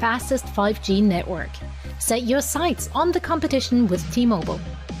largest and fastest 5G network. Set your sights on the competition with T-Mobile.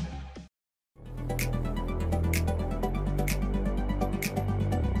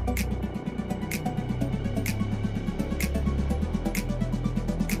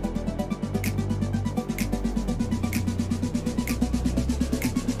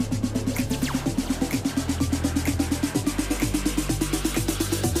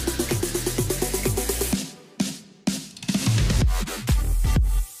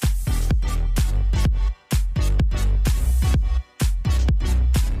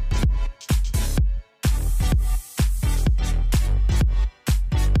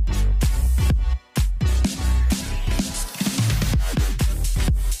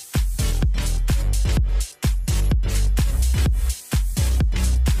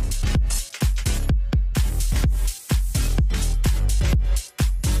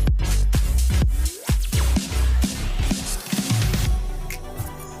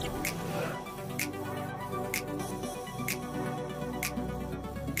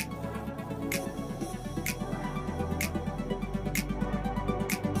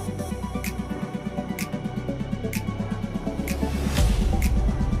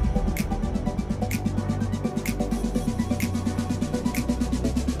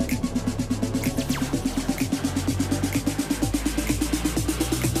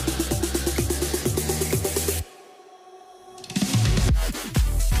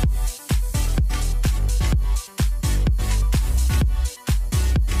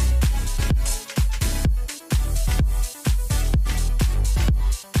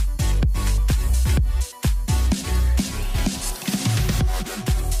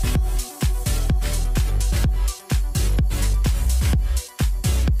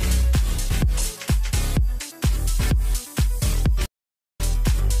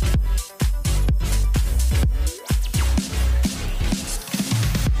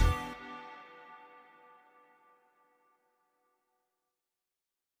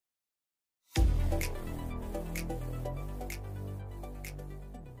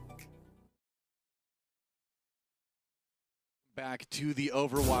 Back to the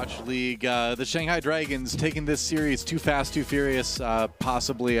Overwatch League. The Shanghai Dragons taking this series too fast, too furious,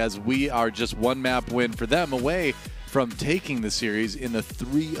 possibly, as we are just one map win for them away from taking the series in the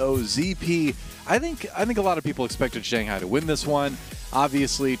 3-0 ZP. I think a lot of people expected Shanghai to win this one.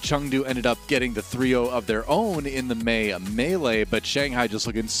 Obviously, Chengdu ended up getting the 3-0 of their own in the melee, but Shanghai just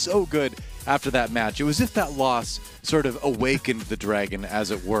looking so good after that match. It was as if that loss sort of awakened the Dragon,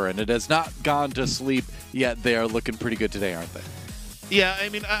 as it were, and it has not gone to sleep yet. They are looking pretty good today, aren't they? Yeah, I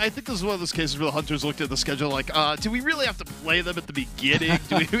mean, I think this is one of those cases where the Hunters looked at the schedule like, do we really have to play them at the beginning?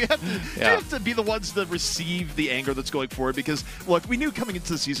 Do we have to be the ones that receive the anger that's going forward? Because, look, we knew coming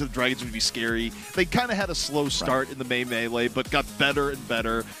into the season the Dragons would be scary. They kind of had a slow start in the melee, but got better and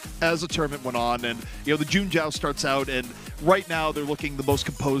better as the tournament went on. And, you know, the June Joust starts out, and right now they're looking the most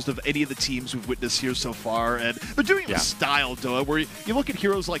composed of any of the teams we've witnessed here so far, and they're doing it with style, Doa, where you look at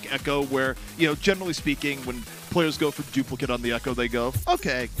heroes like Echo, where, you know, generally speaking, when players go for duplicate on the Echo, they go,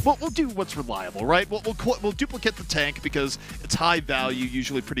 okay, well, we'll do what's reliable, right? We'll duplicate the tank because it's high value,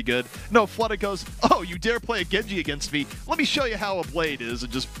 usually pretty good. No, Flutta goes, oh, you dare play a Genji against me? Let me show you how a blade is,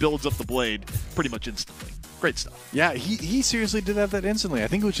 and just builds up the blade pretty much instantly. Great stuff. Yeah, he seriously did that instantly. I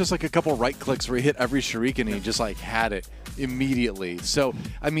think it was just like a couple right clicks where he hit every shuriken and he just like had it immediately. So,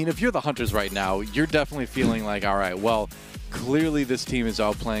 I mean, if you're the Hunters right now, you're definitely feeling like, all right, well, clearly this team is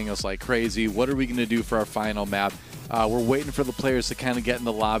outplaying us like crazy. What are we going to do for our final map? We're waiting for the players to kind of get in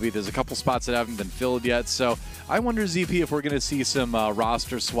the lobby. There's a couple spots that haven't been filled yet. So I wonder, ZP, if we're going to see some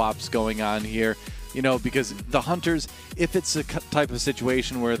roster swaps going on here. You know, because the Hunters, if it's a type of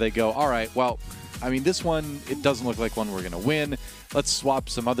situation where they go, all right, well, I mean, this one, it doesn't look like one we're going to win. Let's swap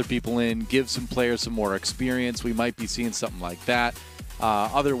some other people in, give some players some more experience. We might be seeing something like that.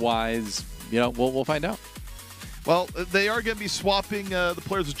 Otherwise, you know, we'll find out. Well, they are going to be swapping the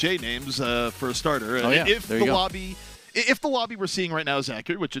players with J names for a starter. Oh, yeah. If the lobby we're seeing right now is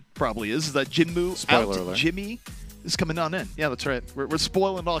accurate, which it probably is that Jinmu Spoiler out alert. Jimmy is coming on in. Yeah, that's right. We're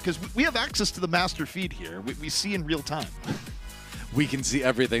spoiling it all because we have access to the master feed here. We see in real time. We can see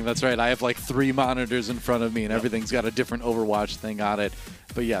everything. That's right. I have like 3 monitors in front of me, and everything's got a different Overwatch thing on it.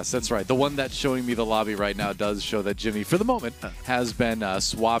 But yes, that's right. The one that's showing me the lobby right now does show that Jimmy, for the moment, has been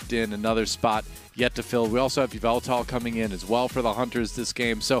swapped in another spot yet to fill. We also have Yveltal coming in as well for the Hunters this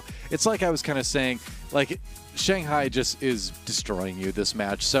game. So it's like I was kind of saying, like, Shanghai just is destroying you this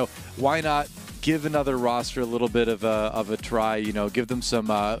match. So why not give another roster a little bit of a try, you know, give them some,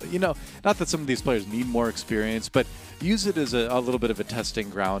 you know, not that some of these players need more experience, but use it as a little bit of a testing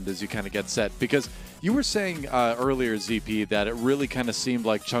ground as you kind of get set. Because you were saying earlier, ZP, that it really kind of seemed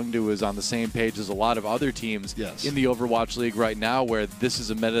like Chengdu is on the same page as a lot of other teams in the Overwatch League right now, where this is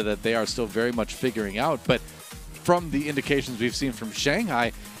a meta that they are still very much figuring out. But from the indications we've seen from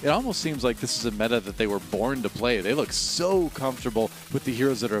Shanghai, it almost seems like this is a meta that they were born to play. They look so comfortable with the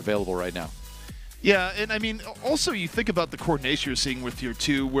heroes that are available right now. Yeah, and I mean, also you think about the coordination you're seeing with Tier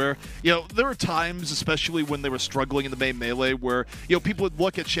 2, where, you know, there are times, especially when they were struggling in the main melee, where, you know, people would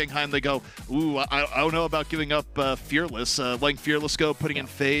look at Shanghai and they go, ooh, I don't know about giving up Fearless, letting Fearless go, putting in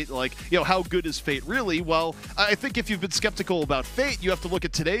Fate, like, you know, how good is Fate really? Well, I think if you've been skeptical about Fate, you have to look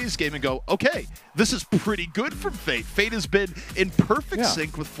at today's game and go, okay, this is pretty good from Fate. Fate has been in perfect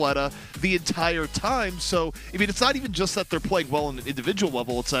sync with Fleta the entire time, so, I mean, it's not even just that they're playing well on an individual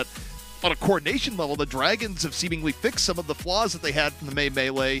level, it's that on a coordination level, the Dragons have seemingly fixed some of the flaws that they had from the main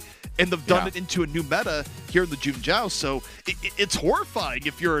melee, and they've done it into a new meta here in the June Joust. So it's horrifying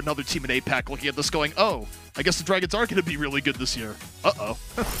if you're another team in APAC looking at this going, oh, I guess the Dragons are going to be really good this year. Uh-oh.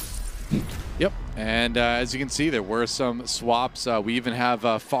 Yep, and as you can see, there were some swaps. We even have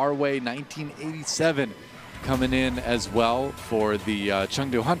Faraway 1987 coming in as well for the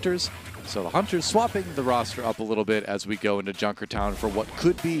Chengdu Hunters. So the Hunters swapping the roster up a little bit as we go into Junkertown for what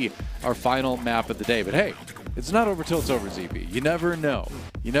could be our final map of the day. But hey, it's not over till it's over, ZP. You never know.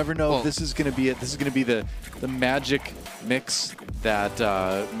 You never know if this is going to be it. This is going to be the magic mix that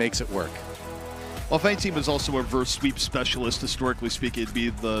makes it work. Well, if any team is also a reverse sweep specialist, historically speaking, it'd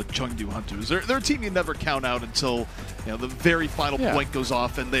be the Chengdu Hunters. They're a team you never count out until, you know, the very final point goes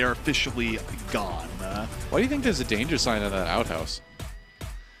off and they are officially gone. Why do you think there's a danger sign on that outhouse?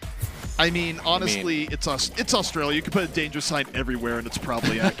 I mean, honestly, it's Australia. You can put a danger sign everywhere, and it's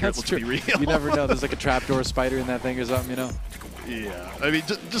probably accurate. Let's be real. You never know. There's like a trapdoor spider in that thing or something, you know? Yeah. I mean,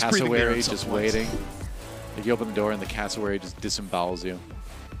 just cassowary just waiting. Like you open the door and the cassowary just disembowels you.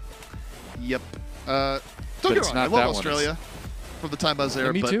 Yep. Don't get me wrong. I love Australia from the time I was there.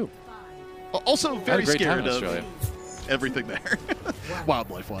 Yeah, me too. Also very scared of Australia. Everything there,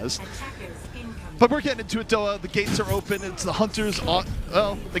 wildlife-wise. But we're getting into it, Doa. The gates are open. It's the Hunters.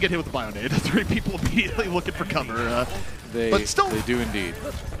 Well, they get hit with the Bionade. 3 people immediately looking for cover. But still, they do indeed.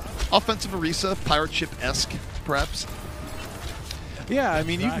 Offensive Orisa, pirate ship-esque, perhaps. Yeah, I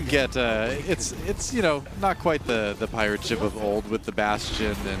mean, you can get it's you know, not quite the pirate ship of old with the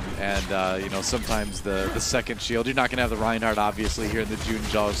Bastion and you know, sometimes the second shield. You're not gonna have the Reinhardt obviously here in the June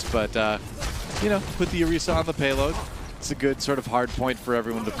Joust, but you know, put the Orisa on the payload. It's a good sort of hard point for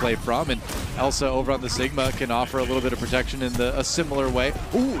everyone to play from, and Elsa over on the Sigma can offer a little bit of protection in a similar way.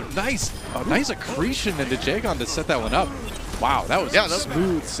 Ooh, nice accretion into Jagon to set that one up. Wow, that was a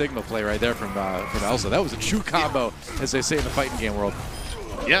smooth Sigma play right there from Elsa. That was a true combo, as they say in the fighting game world.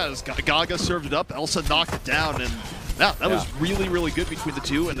 Yeah, Gaga served it up, Elsa knocked it down, and that was really, really good between the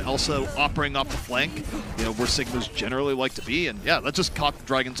two, and Elsa operating off the flank, you know, where Sigmas generally like to be, and yeah, that just caught the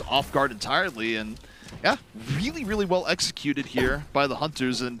Dragons off guard entirely, and Yeah, really, really well executed here by the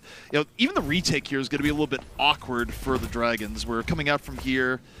Hunters, and even the retake here is going to be a little bit awkward for the Dragons. We're coming out from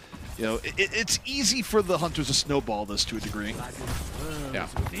here. It's easy for the Hunters to snowball this to a degree. Yeah.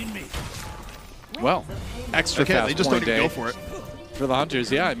 Well, extra fast they just point don't even day go for it. for the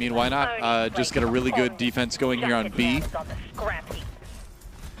Hunters. Yeah, I mean, why not just get a really good defense going here on B?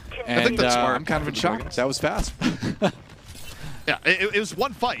 And I think that's smart. I'm kind of in shock. That was fast. Yeah, it was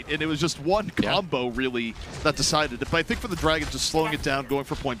one fight, and it was just one combo, really, that decided it. But I think for the Dragons, just slowing it down, going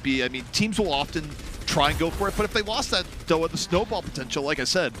for point B, I mean, teams will often try and go for it, but if they lost that, Doha, the snowball potential, like I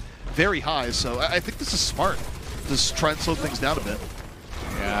said, very high. So I think this is smart. Just try and slow things down a bit.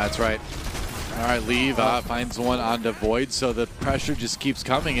 Yeah, that's right. All right, Leave finds one onto Void, so the pressure just keeps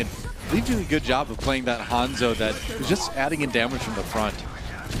coming. And Leave doing a good job of playing that Hangzhou that was just adding in damage from the front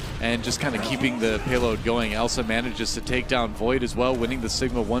and just kind of keeping the payload going. Elsa manages to take down Void as well, winning the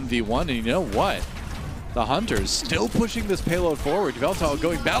Sigma 1v1. And you know what? The Hunters still pushing this payload forward. Veltal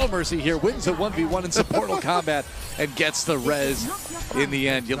going Battle Mercy here, wins a 1v1 in supportal combat and gets the res in the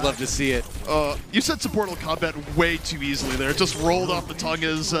end. You'd love to see it. You said supportal combat way too easily there. It just rolled off the tongue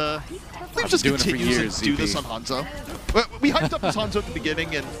as Leave just doing it for years, to do this on Hangzhou. We hyped up this Hangzhou at the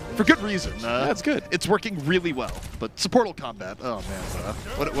beginning, and for good reason. That's good. It's working really well. But supportal combat, oh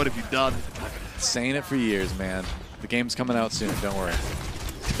man, what have you done? Saying it for years, man. The game's coming out soon, don't worry.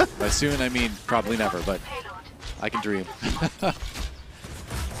 By soon, I mean probably never, but I can dream.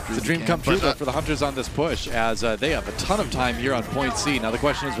 It's a dream come true though for the Hunters on this push, as they have a ton of time here on point C. Now the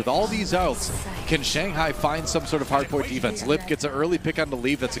question is, with all these outs, can Shanghai find some sort of hardpoint defense? Lip gets an early pick on the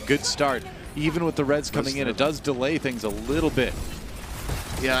Leave. That's a good start. Even with the Reds coming in, it does delay things a little bit.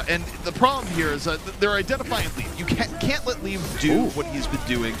 Yeah, and the problem here is that they're identifying Leave. You can't let Leave do what he's been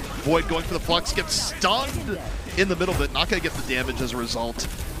doing. Void going for the flux, gets stunned in the middle of it. Not going to get the damage as a result.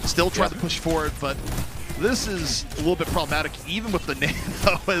 Still trying to push forward, but this is a little bit problematic, even with the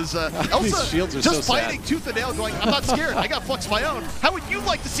Nano, as Elsa just fighting tooth and nail, going, I'm not scared, I got flux my own. How would you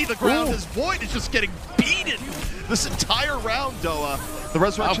like to see the ground as Void is just getting beaten this entire round, Doha? The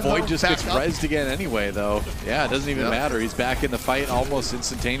Resurrection Void just gets rezzed again anyway, though. Yeah, it doesn't even matter. He's back in the fight almost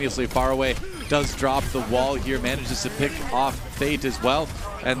instantaneously. Far away does drop the wall here, manages to pick off Fate as well.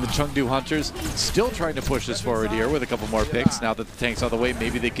 And the Chengdu Hunters still trying to push this forward here with a couple more picks. Now that the tank's out of the way,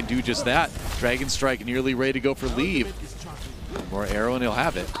 maybe they can do just that. Dragon Strike nearly ready to go for Leave. One more arrow and he'll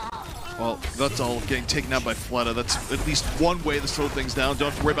have it. Well, that's all getting taken out by Fleta. That's at least one way to slow things down. Don't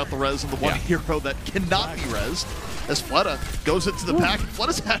have to worry about the res and the one hero that cannot be rezzed. As Fleta goes into the pack,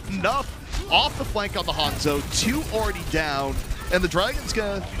 Fleta's had enough off the flank on the Hangzhou. 2 already down. And the Dragons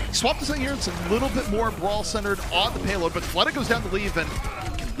gonna swap this thing here. It's a little bit more brawl-centered on the payload, but Fleta goes down to Leave, and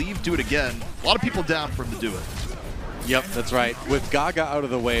can Leave do it again? A lot of people down for him to do it. Yep, that's right. With Gaga out of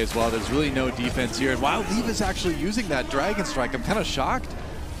the way as well, there's really no defense here. And while Leave is actually using that Dragon Strike, I'm kind of shocked.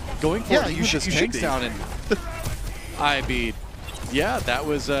 Going for it, you just tanks down, and I mean, yeah, that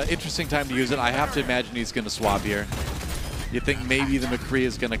was an interesting time to use it. I have to imagine he's going to swap here. You think maybe the McCree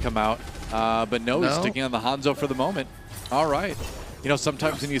is going to come out, but no, he's sticking on the Hangzhou for the moment. All right. You know,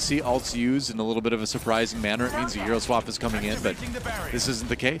 sometimes when you see ults used in a little bit of a surprising manner, it means a hero swap is coming in, but this isn't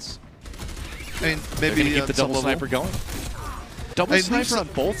the case. I mean, maybe keep the double sniper going. Double sniper on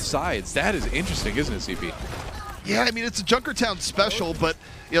both sides. That is interesting, isn't it, CP? Yeah, I mean, it's a Junkertown special, but,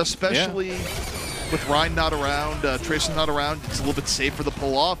 you know, especially with Ryan not around, Tracer not around, it's a little bit safer to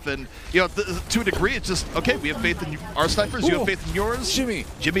pull off. And, you know, to a degree, it's just, okay, we have faith in our snipers, you have faith in yours. Jimmy,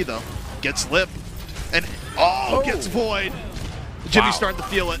 though, gets Lip. And, gets Void. Jimmy's starting to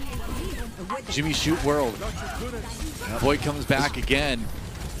feel it. Jimmy shoot world. Void comes back again.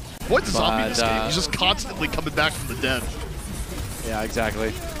 Void's a zombie this game. He's just constantly coming back from the dead. Yeah,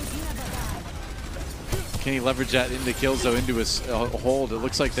 exactly. Can he leverage that into kills, though, into his hold? It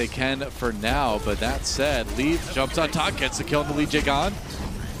looks like they can for now, but that said, Leave jumps on top, gets the kill on the Lee Jagon.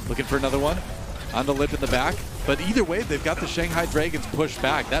 Looking for another one. On the Lip in the back. But either way, they've got the Shanghai Dragons pushed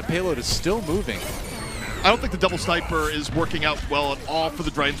back. That payload is still moving. I don't think the double sniper is working out well at all for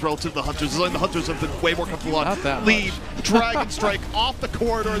the Dragons relative to the Hunters. The Hunters have been way more comfortable on Leave. Dragon Strike off the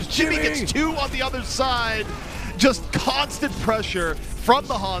corridors. Jimmy gets 2 on the other side. Just constant pressure from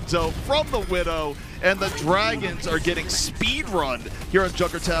the Hangzhou, from the Widow, and the Dragons are getting speed run here in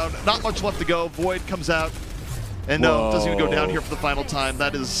Junkertown. Not much left to go. Void comes out, and no, doesn't even go down here for the final time.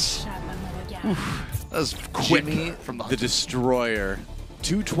 That is, that is quick Jimmy, from the Hunters. The Destroyer.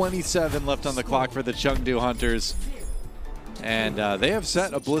 2:27 left on the clock for the Chengdu Hunters, and they have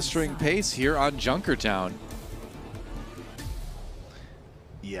set a blistering pace here on Junkertown.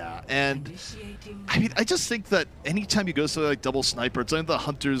 Yeah, and I mean, I just think that anytime you go to like double sniper, it's like the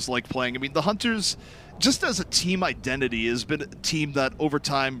Hunters like playing. I mean, the Hunters, just as a team identity, has been a team that over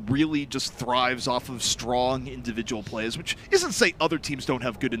time really just thrives off of strong individual plays, which isn't to say other teams don't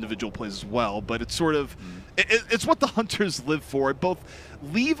have good individual plays as well, but it's sort of, it's what the Hunters live for. Both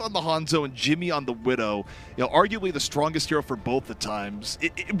Leave on the Hangzhou and Jimmy on the Widow, you know, arguably the strongest hero for both at times.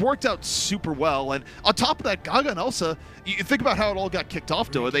 It worked out super well, and on top of that, Gaga and Elsa, you think about how it all got kicked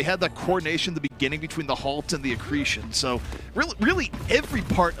off, though. They had that coordination in the beginning between the halt and the accretion, so really every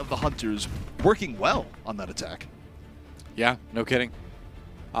part of the Hunters working well on that attack. Yeah, no kidding.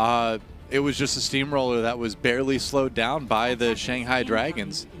 It was just a steamroller that was barely slowed down by the Shanghai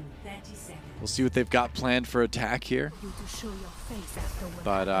Dragons. We'll see what they've got planned for attack here.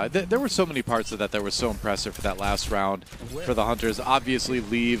 But there were so many parts of that were so impressive for that last round for the Hunters. Obviously,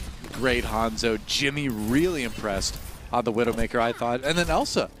 Leave, great Hangzhou. Jimmy really impressed on the Widowmaker, I thought. And then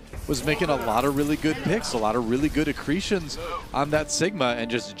Elsa was making a lot of really good picks, a lot of really good accretions on that Sigma,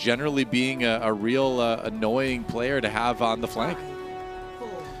 and just generally being a real annoying player to have on the flank.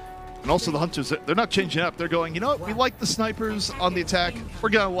 And also the Hunters, they're not changing up. They're going, you know what, we like the snipers on the attack. We're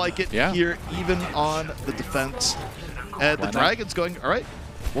going to like it here, even on the defense. And the Dragons going, all right,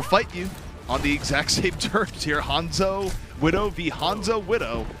 we'll fight you on the exact same terms here. Hangzhou Widow v. Hangzhou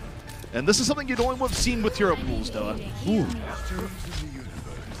Widow. And this is something you'd only have seen with hero pools, Doa.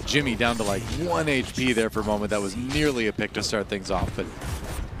 Jimmy down to like 1 HP there for a moment. That was nearly a pick to start things off, but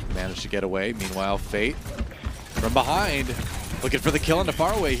managed to get away. Meanwhile, Fate from behind, looking for the kill on the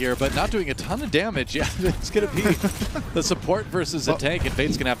far away here, but not doing a ton of damage. Yeah, it's going to be the support versus a tank, and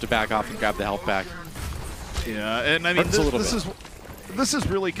Fate's going to have to back off and grab the health back. Yeah, and I mean, this is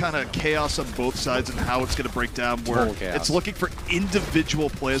really kind of chaos on both sides and how it's going to break down, where it's looking for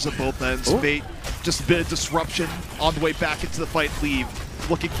individual plays at both ends. Fate, just a bit of disruption on the way back into the fight. Leave,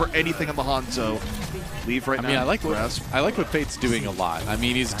 looking for anything on the Hangzhou. Leave right now. I like what Fate's doing a lot. I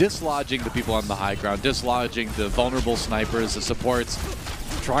mean, he's dislodging the people on the high ground, dislodging the vulnerable snipers, the supports,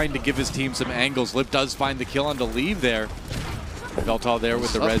 trying to give his team some angles. Lip does find the kill on the Leave there. Veltal there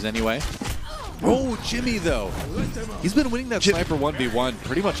with the res anyway. Oh, Jimmy, though. He's been winning that sniper 1v1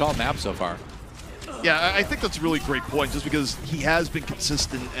 pretty much all map so far. Yeah, I think that's a really great point, just because he has been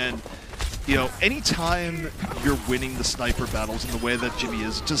consistent, and, you know, anytime you're winning the sniper battles in the way that Jimmy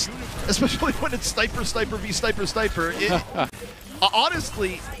is, just, especially when it's sniper, sniper v sniper, sniper,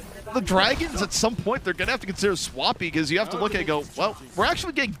 honestly, the Dragons, at some point, they're going to have to consider swappy, because you have to look at it and go, well, we're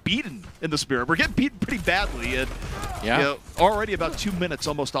actually getting beaten in the Spirit. We're getting beaten pretty badly, and you know, already about 2 minutes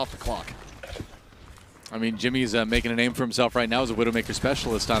almost off the clock. I mean, Jimmy's making a name for himself right now as a Widowmaker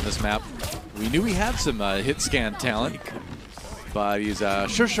specialist on this map. We knew he had some hit scan talent, but he's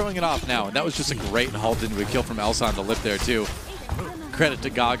sure showing it off now. And that was just a great halt into a kill from Elsa on the lip there, too. Credit to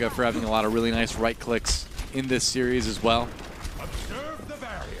Gaga for having a lot of really nice right clicks in this series as well.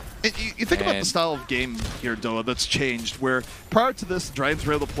 You think about the style of game here, Doa, that's changed, where prior to this, the Dragons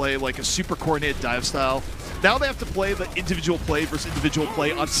were able to play like a super coordinated dive style. Now they have to play the individual play versus individual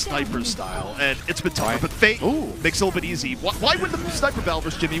play on sniper style, and it's been tougher. But Fate makes it a little bit easy. Why win the sniper battle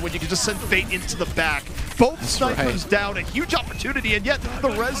versus Jimmy when you can just send Fate into the back? Both snipers down, a huge opportunity, and yet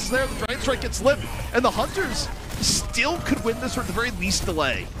the res is there, the Dragon Strike gets lit, and the Hunters still could win this, or at the very least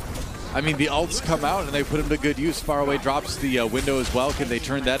delay. I mean, the ults come out and they put him to good use. Far away drops the window as well. Can they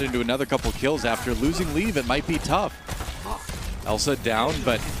turn that into another couple kills after losing Leave? It might be tough. Elsa down,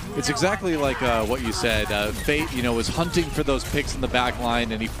 but it's exactly like what you said. Fate, you know, was hunting for those picks in the back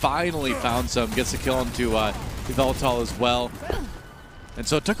line, and he finally found some. Gets a kill into Veltal as well. And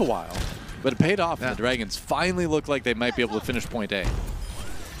so it took a while, but it paid off. And the Dragons finally look like they might be able to finish point A.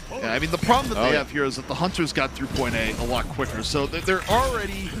 Yeah, I mean, the problem that they have here is that the Hunters got through point A a lot quicker, so they're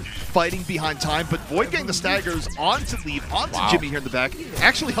already fighting behind time, but Void getting the staggers onto Leave, onto Jimmy here in the back,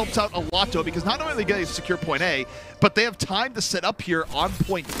 actually helps out a lot, though, because not only are they getting to secure point A, but they have time to set up here on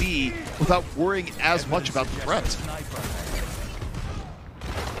point B without worrying as much about the threat.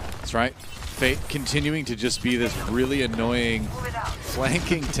 That's right. Fate continuing to just be this really annoying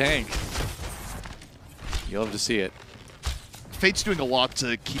flanking tank. You'll have to see it. Fate's doing a lot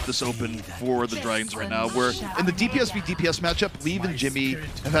to keep this open for the Dragons right now, where in the DPS v DPS matchup, Leave and Jimmy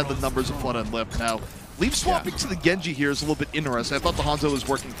have had the numbers of Flood and Lip. Now, Leave swapping to the Genji here is a little bit interesting. I thought the Hangzhou was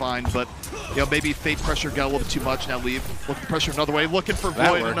working fine, but you know, maybe Fate pressure got a little bit too much. Now Leave looking to pressure another way, looking for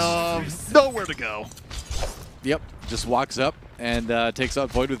Void, and nowhere to go. Yep, just walks up and takes out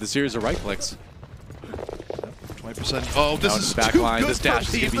Void with a series of right clicks. 20%. Oh, this is back line. This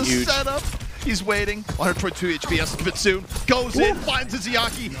dash is going to be huge. Setup. He's waiting. 122 HP, has to give it soon. Goes in, finds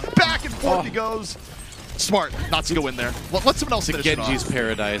Izayaki. Back and forth he goes. Smart not to go in there. Let someone else finish Genji's it off.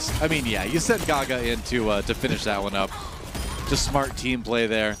 paradise. I mean, yeah, you sent Gaga in to finish that one up. Just smart team play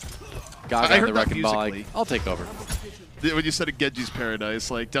there. Gaga and the Wrecking Ball. I'll take over. When you said a Genji's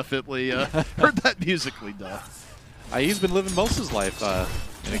paradise, like, definitely heard that musically, duh. He's been living most of his life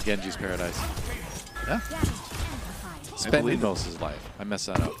in a Genji's paradise. Yeah. Spending most of his life. I messed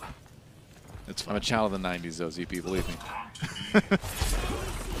that up. It's I'm a child of the 90s, though, ZP, believe me.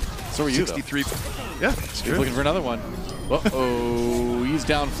 So are you, 63. Yeah, he's looking for another one. Uh-oh, he's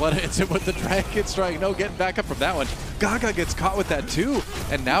down. Fleta hits him with the Dragon Strike. No, getting back up from that one. Gaga gets caught with that, too.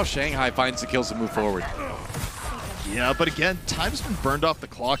 And now Shanghai finds the kills to move forward. Yeah, but again, time's been burned off the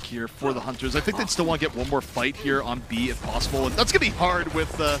clock here for the Hunters. I think they'd still want to get one more fight here on B if possible. And that's going to be hard with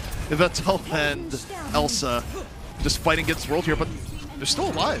Vettel and Elsa just fighting against the world here. But they're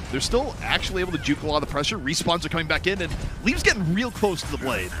still alive. They're still actually able to juke a lot of the pressure. Respawns are coming back in, and Lee's getting real close to the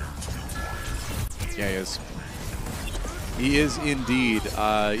blade. Yeah, he is. He is indeed.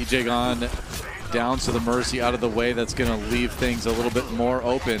 Ijegon down to the Mercy out of the way. That's going to leave things a little bit more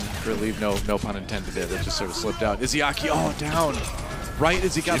open for Leave. No pun intended there. That just sort of slipped out. Izayaki, oh, down. Right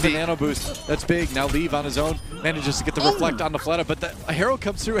as he got the nano boost. That's big. Now Leave on his own manages to get the reflect on the Fleta, but a Harrow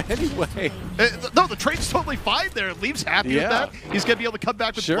comes through anyway. No, the trade's totally fine there. Leave's happy with that. He's going to be able to come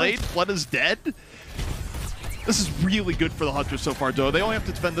back with Blade. Fleta's dead. This is really good for the Hunters so far, though. They only have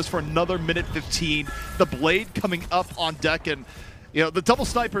to defend this for another minute 15. The Blade coming up on deck, and you know the double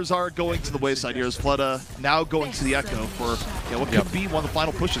snipers are going to the wayside here as Fleta now going to the Echo for what could be one of the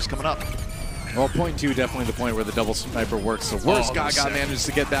final pushes coming up. Well, point 2, definitely the point where the double sniper works the worst. Gaga manages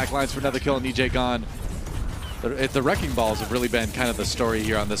to get back lines for another kill, and Ijegon. The Wrecking Balls have really been kind of the story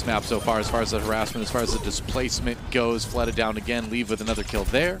here on this map so far as the harassment, as far as the displacement goes. Fleta down again, Leave with another kill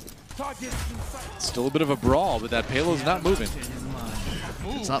there. Still a bit of a brawl, but that payload's not moving.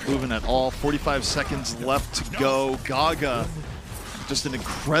 It's not moving at all. 45 seconds left to go. Gaga, just an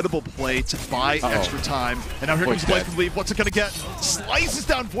incredible play to buy extra time. And now here comes the blade from Leave. What's it going to get? Slices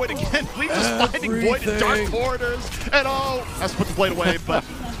down Void again. Leave just finding Void in dark corners. And has to put the blade away, but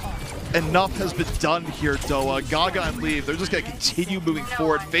enough has been done here, Doa. Gaga and Leave, they're just going to continue moving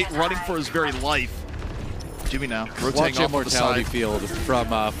forward. Fate running for his very life. Jimmy now rotating off the side. Field from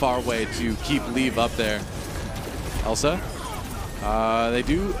far away to keep Leave up there. Elsa, they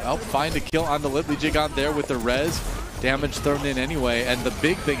do help find a kill on the Litley Jigon there with the res. Damage thrown in anyway, and the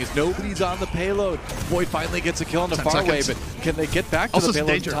big thing is nobody's on the payload. Void finally gets a kill on the far away, but can they get back to the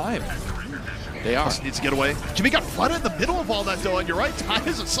payload in time? They are. Needs to get away. Jimmy got flooded in the middle of all that, though, and you're right, time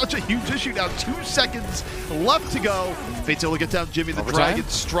is such a huge issue now. 2 seconds left to go. Fate's able to get down Jimmy. The Dragon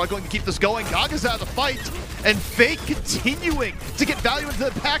struggling to keep this going. Gaga's out of the fight, and Fate continuing to get value into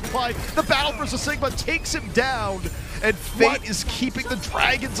the pack line. The battle versus Sigma takes him down, and Fate is keeping the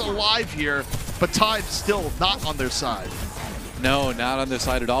Dragons alive here, but time's still not on their side. No, not on their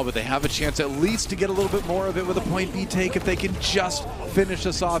side at all, but they have a chance at least to get a little bit more of it with a point B take if they can just finish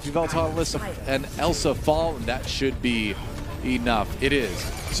us off. Yveltal and Elsa fall, and that should be enough. It is.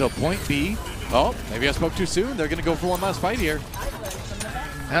 So point B. Oh, maybe I spoke too soon. They're going to go for one last fight here.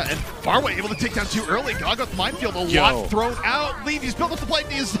 And Farway able to take down too early. Gaga with Minefield, a lot thrown out. Leave, he's built up the plate,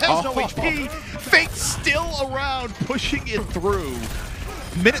 he has no HP. Fate still around, pushing it through.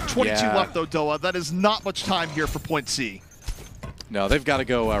 Minute 22 left though, Doa. That is not much time here for point C. No, they've got to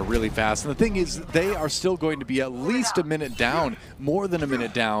go really fast. And the thing is, they are still going to be at least a minute down, more than a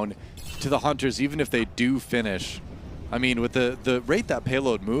minute down to the Hunters, even if they do finish. I mean, with the rate that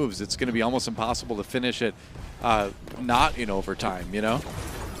payload moves, it's going to be almost impossible to finish it not in overtime, you know?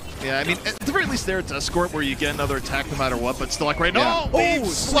 Yeah, I mean, at the very least there, it's escort where you get another attack no matter what, but still like right now. Oh,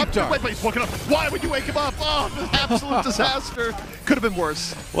 slept away, but he's woken up. Why would you wake him up? Oh, absolute disaster. Could have been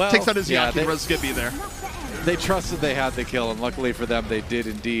worse. Well, takes out his Yaki, the rest is going to be there. They trusted they had the kill, and luckily for them, they did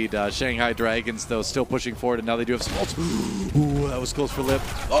indeed. Shanghai Dragons, though, still pushing forward, and now they do have some ults. Ooh, that was close for Lip.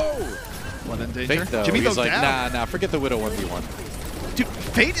 Oh! One in danger. Fate, though, Jimmy he's goes like, down. nah, forget the Widow 1v1. Dude,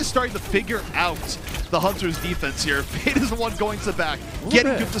 Fate is starting to figure out the Hunters' defense here. Fate is the one going to the back,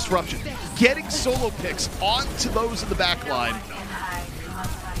 getting good disruption, getting solo picks onto those in the back line.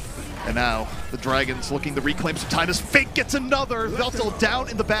 And now, the Dragons looking to reclaim some time as Fate gets another. Veltel down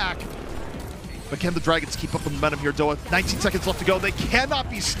in the back. But can the Dragons keep up the momentum here, Doa? 19 seconds left to go. They cannot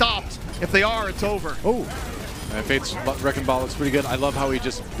be stopped. If they are, it's over. Oh. Fate's Wrecking Ball looks pretty good. I love how he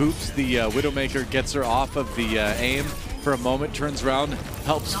just boops the Widowmaker, gets her off of the aim for a moment, turns around,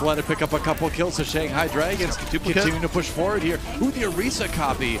 helps Fleta pick up a couple kills. So Shanghai Dragons continuing to push forward here. Ooh, the Orisa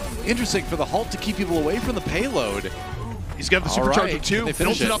copy. Interesting for the halt to keep people away from the payload. He's got the supercharger too,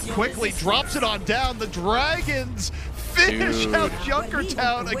 builds it up quickly, drops it on down. The Dragons finish out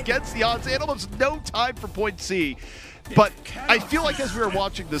Junkertown against the odds and almost no time for point C. But I feel like as we were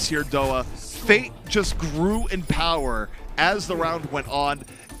watching this here, Doa, Fate just grew in power as the round went on,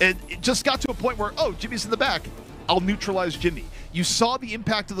 and it just got to a point where, oh, Jimmy's in the back. I'll neutralize Jimmy. You saw the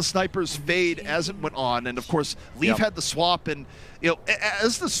impact of the snipers fade as it went on, and of course, Leaf had the swap, and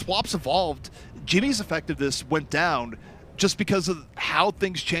as the swaps evolved, Jimmy's effectiveness went down just because of how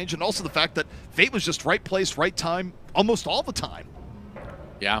things changed, and also the fact that Fate was just right place, right time, almost all the time.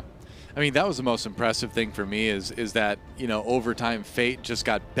 Yeah. I mean, that was the most impressive thing for me is that, over time, Fate just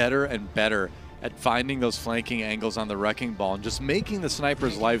got better and better at finding those flanking angles on the wrecking ball and just making the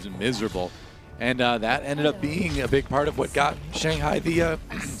snipers' lives miserable. And that ended up being a big part of what got Shanghai the,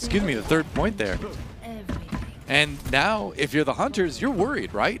 the third point there. And now, if you're the Hunters, you're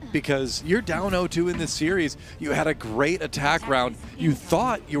worried, right? Because you're down 0-2 in this series. You had a great attack round. You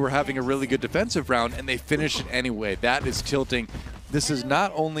thought you were having a really good defensive round, and they finished it anyway. That is tilting. This is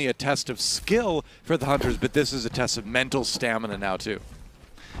not only a test of skill for the Hunters, but this is a test of mental stamina now, too.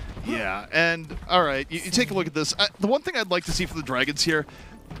 Yeah, and all right, you take a look at this. The one thing I'd like to see for the Dragons here,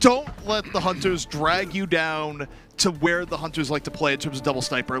 don't let the Hunters drag you down to where the Hunters like to play in terms of double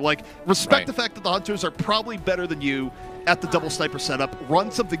sniper. Like, respect the fact that the Hunters are probably better than you at the double sniper setup. Run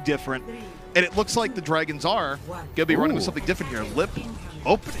something different, and it looks like the Dragons are going to be running with something different here. Lip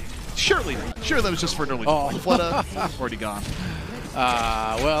opening. Surely that was just for an early Fleta, already gone.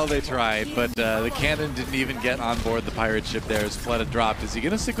 Well, they tried, but the cannon didn't even get on board the pirate ship there as Fleta dropped. Is he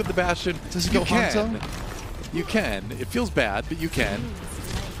going to stick with the Bastion? Does he go Hanzo? You can. It feels bad, but you can.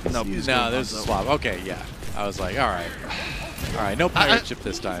 No, there's a swap. Okay, yeah. I was like, all right, no pirate ship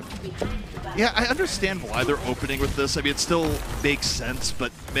this time. Yeah, I understand why they're opening with this. I mean, it still makes sense,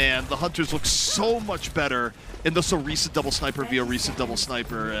 but man, the Hunters look so much better in this recent double sniper via recent double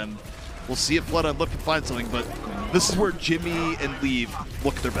sniper, and we'll see if Fleta and Lip can find something, but this is where Jimmy and Leave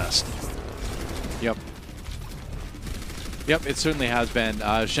look their best. Yep, it certainly has been.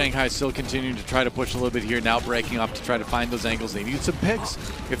 Shanghai still continuing to try to push a little bit here, now breaking off to try to find those angles. They need some picks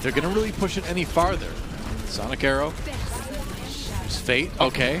if they're going to really push it any farther. Sonic Arrow. There's Fate.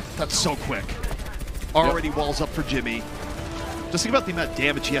 Okay. That's so quick. Already walls up for Jimmy. Just think about the amount of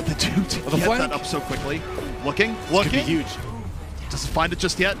damage he had to do to get that up so quickly. Looking. Could be huge. Doesn't find it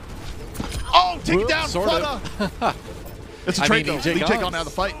just yet. Oh, take it down, Fleta! It's a trade, though. Leave take on out of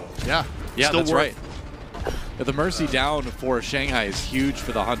the fight. Yeah, still that's right. The Mercy down for Shanghai is huge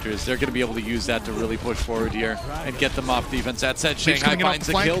for the Hunters. They're going to be able to use that to really push forward here and get them off defense. That said, Shanghai finds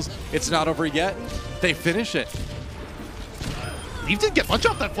the kills. It's not over yet. They finish it. Leaf didn't get much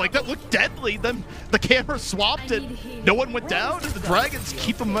off that flank. That looked deadly. Then the camera swapped and no one went down. And the Dragons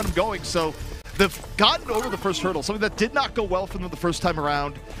keep the momentum going. So they've gotten over the first hurdle, something that did not go well for them the first time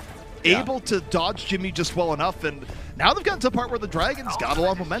around. Able to dodge Jimmy just well enough. And now they've gotten to a part where the Dragons got a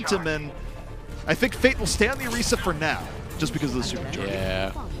lot of momentum. And I think Fate will stay on the Orisa for now, just because of the supercharge.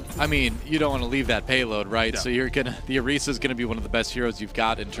 Yeah. I mean, you don't want to leave that payload, right? No. So the Orisa is going to be one of the best heroes you've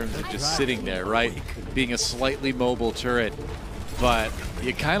got in terms of just sitting there, right? Being a slightly mobile turret. But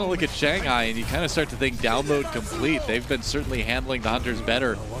you kind of look at Shanghai and you kind of start to think download complete. They've been certainly handling the Hunters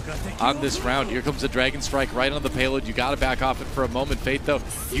better on this round. Here comes the Dragon Strike right on the payload. You got to back off it for a moment. Fate, though,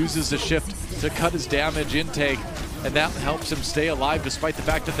 uses the shift to cut his damage intake, and that helps him stay alive despite the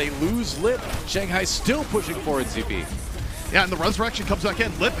fact that they lose Lip. Shanghai still pushing forward, ZP. Yeah, and the Resurrection comes back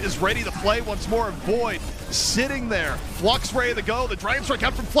in. Lip is ready to play once more, and Void sitting there. Flux ready to go. The Dragon Strike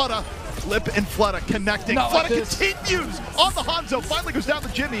out from Fleta. Lip and Fleta connecting. Fleta continues on the Hangzhou. Finally goes down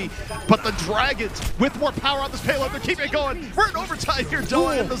to Jimmy, but the Dragons with more power on this payload. They're keeping it going. We're in overtime here,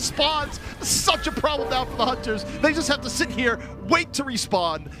 Doa, and the spawns. Such a problem now for the Hunters. They just have to sit here, wait to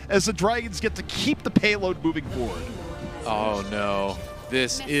respawn as the Dragons get to keep the payload moving forward. Oh no.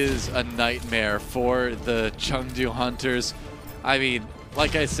 This is a nightmare for the Chengdu Hunters. I mean,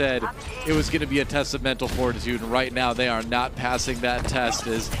 like I said, it was going to be a test of mental fortitude, and right now they are not passing that test,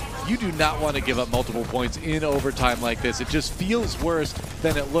 as you do not want to give up multiple points in overtime like this. It just feels worse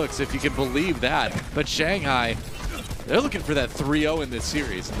than it looks, if you can believe that. But Shanghai, they're looking for that 3-0 in this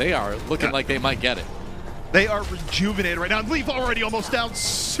series. They are looking like they might get it. They are rejuvenated right now. Leaf already almost down,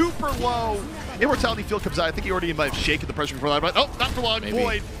 super low. Immortality Field comes out. I think he already might have shaken the pressure before that, but not for long. Maybe.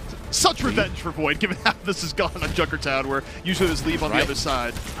 Void. Such revenge for Void, given how this has gone on Junkertown, where usually there's Leave on the other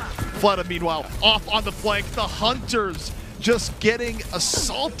side. Fleta, meanwhile, off on the flank. The Hunters just getting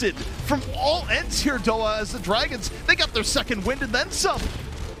assaulted from all ends here, Doa, as the Dragons, they got their second wind and then some.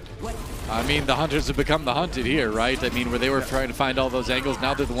 I mean, the Hunters have become the hunted here, right? I mean, where they were trying to find all those angles,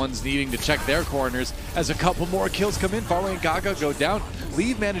 now they're the ones needing to check their corners as a couple more kills come in. Farley and Gaga go down.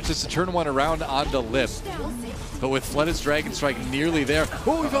 Leave manages to turn one around onto Lip. But with Fletta's Dragon Strike nearly there.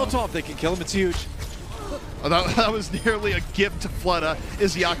 Oh, he fell off. They can kill him. It's huge. Oh, that was nearly a gift to Fletta.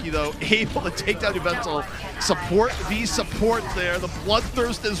 Izayaki, though, able to take down Juventus. Support v support there. The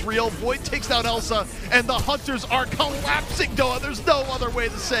bloodthirst is real. Void takes down Elsa, and the Hunters are collapsing, Doha. There's no other way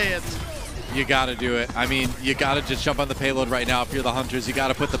to say it. You got to do it. I mean, you got to just jump on the payload right now if you're the Hunters. You got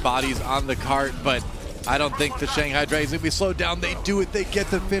to put the bodies on the cart, but I don't think the Shanghai Dragons going to be slowed down. They do it. They get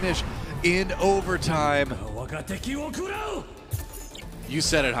the finish in overtime. You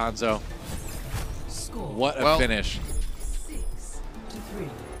said it, Hangzhou. What a finish.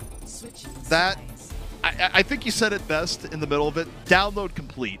 That, I think you said it best in the middle of it. Download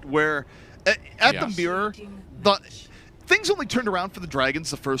complete, where at the mirror, things only turned around for the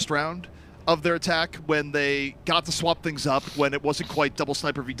Dragons the first round of their attack when they got to swap things up, when it wasn't quite double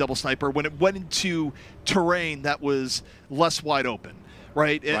sniper v double sniper, when it went into terrain that was less wide open,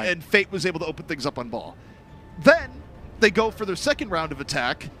 right? And Fate was able to open things up on ball. Then they go for their second round of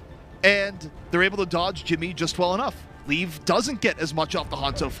attack, and they're able to dodge Jimmy just well enough. Leave doesn't get as much off the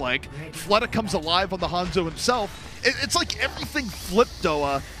Hangzhou flank. Fletta comes alive on the Hangzhou himself. It's like everything flipped,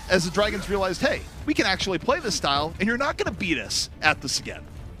 Doha, as the Dragons realized, hey, we can actually play this style, and you're not going to beat us at this again.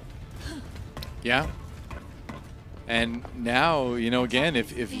 Yeah. And now, you know, again,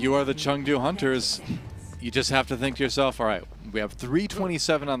 if you are the Chengdu Hunters, you just have to think to yourself, all right, we have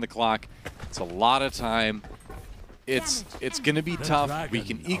 3:27 on the clock. It's a lot of time. It's going to be tough. We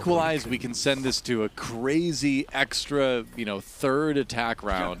can equalize. We can send this to a crazy extra, you know, third attack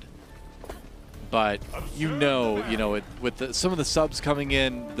round. But you know, with some of the subs coming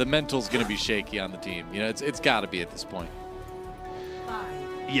in, the mental's going to be shaky on the team. You know, it's got to be at this point.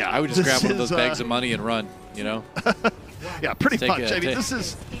 Yeah, I would just grab one of those bags of money and run. You know. Yeah, pretty much. I mean, this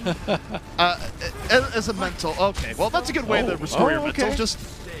is as a mental. Okay, well, that's a good way to restore your mental. Just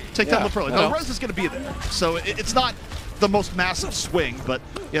take down the early. Now, Rez is going to be there, so it's not the most massive swing, but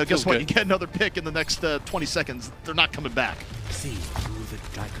you know, guess what? You get another pick in the next 20 seconds. They're not coming back.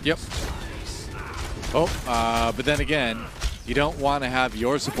 Yep. Oh, but then again, you don't want to have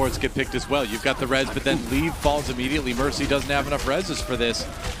your supports get picked as well. You've got the Rez, but then Leave falls immediately. Mercy doesn't have enough Rezes for this.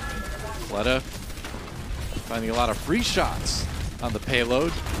 Fletta finding a lot of free shots on the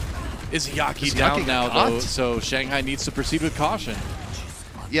payload. Izayaki down now, though, so Shanghai needs to proceed with caution.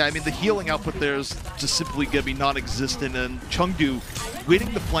 Yeah, I mean, the healing output there is just simply going to be non-existent, and Chengdu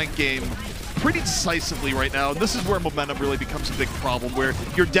winning the flank game pretty decisively right now. And this is where momentum really becomes a big problem, where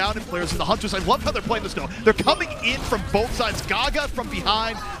you're down in players, and the Hunters, I love how they're playing this, though. They're coming in from both sides. Gaga from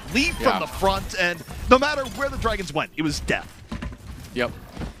behind, Leave from the front, and no matter where the Dragons went, it was death.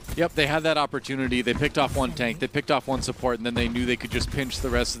 Yep, they had that opportunity. They picked off one tank, they picked off one support, and then they knew they could just pinch the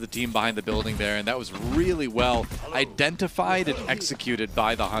rest of the team behind the building there, and that was really well identified and executed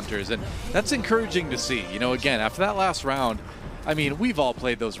by the Hunters, and that's encouraging to see. You know, again, after that last round, I mean, we've all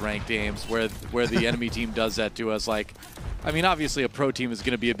played those ranked games where the enemy team does that to us. Like, I mean, obviously a pro team is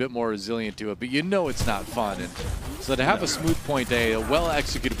going to be a bit more resilient to it, but you know it's not fun. And so to have a smooth point day, a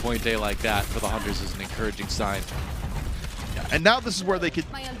well-executed point day like that for the Hunters is an encouraging sign. And now this is where they could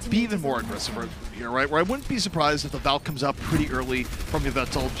be even more aggressive here, right? Where I wouldn't be surprised if the Valk comes out pretty early from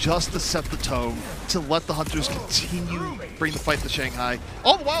Yvettel just to set the tone, to let the Hunters continue bring the fight to Shanghai.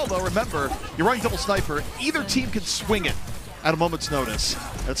 All the while, though, remember, you're running double sniper. Either team can swing it at a moment's notice.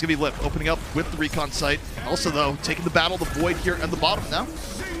 That's going to be Lip opening up with the recon site. Also, though, taking the battle, the Void here at the bottom now.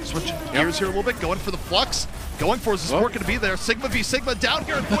 Switching gears here a little bit, going for the Flux. Going for his support going to be there. Sigma v Sigma down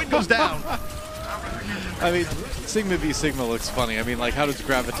here, and Void goes down. I mean, Sigma v Sigma looks funny. I mean, like, how does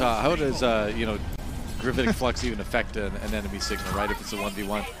you know, Gravitic Flux even affect an enemy Sigma, right? If it's a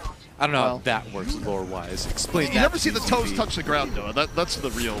 1v1. I don't know how that works lore-wise. Explain that. You never see the toes touch the ground, though. That's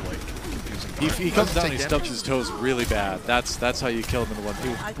the real, like, confusing part. He comes down and he stubs his toes really bad. That's how you kill him in the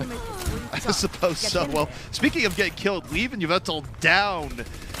 1v1. I suppose so. Well, speaking of getting killed, Leave and Yvettel down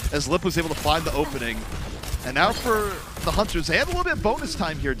as Lip was able to find the opening. And now for the Hunters, they had a little bit of bonus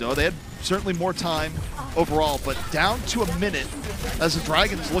time here, though. They had certainly more time overall, but down to a minute as the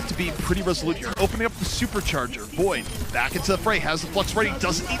Dragons look to be pretty resolute here. Opening up the Supercharger. Void back into the fray, has the Flux ready,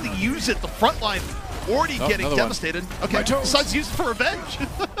 doesn't need to use it. The front line already getting devastated. Okay, decides to use it for revenge.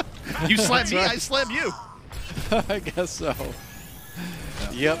 You slam me, I slam you. I guess so.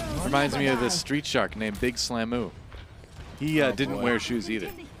 Yep, reminds me of this street shark named Big Slamoo. He didn't wear shoes either,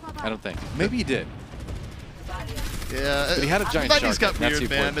 I don't think. Maybe he did. Yeah, but he had a giant shark. Got weird,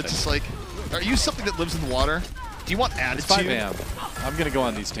 man. It's just like, are you something that lives in the water? you want attitude? It's 5 a.m. I'm going to go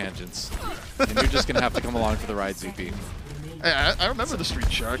on these tangents. And you're just going to have to come along for the ride, ZP. I remember the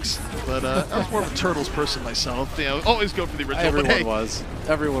Street Sharks, but I was more of a Turtles person myself. You know, always go for the original. Everyone was.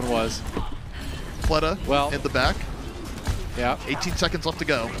 Everyone was. Fleta in the back. Yeah. 18 seconds left to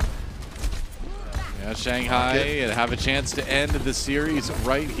go. Yeah, Shanghai have a chance to end the series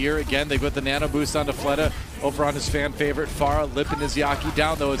right here. Again, they put the nano boost onto Fleta over on his fan favorite Farah. Lipping his Yaki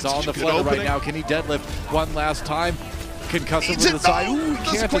down, though. It's all on the Fleta right now. Can he deadlift one last time? Concuss him to the side. Ooh,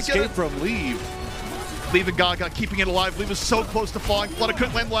 he can't escape from Leave. Leave and Gaga keeping it alive. Leave was so close to falling. Fleta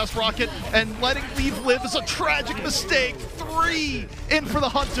couldn't land the last rocket, and letting Leave live is a tragic mistake. 3 in for the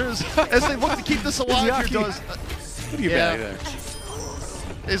Hunters as they look to keep this alive here, does. What are you back there?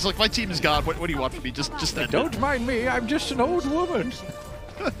 It's like, my team is God. What do you want from me? Just end Don't mind me. I'm just an old woman.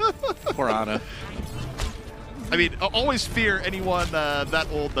 Poor Anna. I mean, always fear anyone that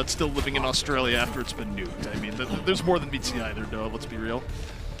old that's still living in Australia after it's been nuked. I mean, there's more than meets the eye there, Noah. Let's be real.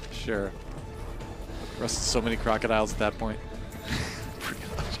 Sure. Rusted so many crocodiles at that point.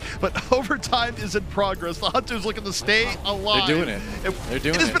 But overtime is in progress. The Hunters looking to stay alive. They're doing it. They're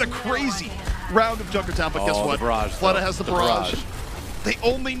doing it. It has been a crazy round of Junkertown, but guess what? Fleta has the barrage. They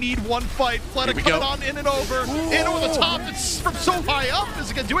only need one fight. Fleta coming on in and over. In over the top. It's from so high up. Is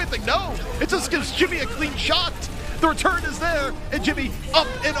it going to do anything? No. It just gives Jimmy a clean shot. The return is there. And Jimmy up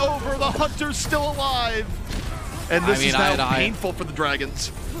and over. The Hunters still alive. And this is now painful for the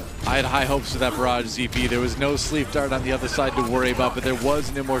Dragons. I had high hopes for that barrage, ZP. There was no sleep dart on the other side to worry about, but there was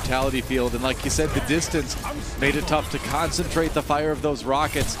an immortality field. And like you said, the distance made it tough to concentrate the fire of those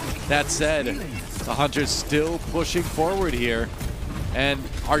rockets. That said, the Hunters still pushing forward here. And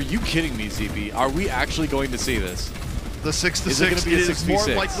are you kidding me, ZP? Are we actually going to see this? The 6-6 is more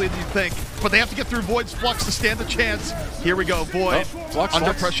likely than you think. But they have to get through Void's Flux to stand a chance. Here we go, Void. Flux,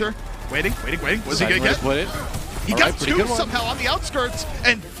 under pressure. Waiting. What's he going to get? Put it. He got 2 somehow on the outskirts,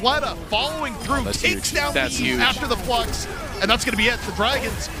 and Fleta following through takes down Leave after the Flux, and that's going to be it. The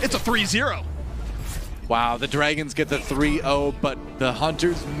Dragons, it's a 3-0. Wow, the Dragons get the 3-0, but the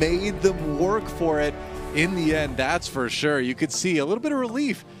Hunters made them work for it in the end, that's for sure. You could see a little bit of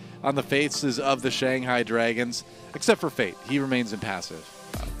relief on the faces of the Shanghai Dragons, except for Fate. He remains impassive.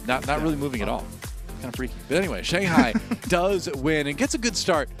 Not really moving at all. Kind of freaky. But anyway, Shanghai does win and gets a good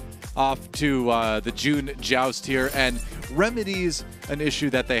start off to the June Joust here and remedies an issue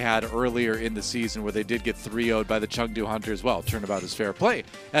that they had earlier in the season where they did get 3-0'd by the Chengdu Hunters. Well, turnabout is fair play,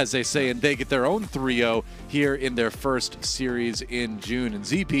 as they say, and they get their own 3-0 here in their first series in June. And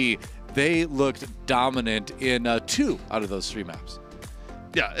ZP, they looked dominant in 2 out of those 3 maps.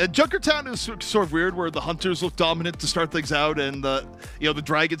 Yeah, Junkertown is sort of weird where the Hunters look dominant to start things out, and the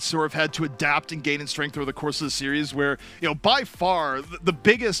Dragons sort of had to adapt and gain in strength over the course of the series where, by far the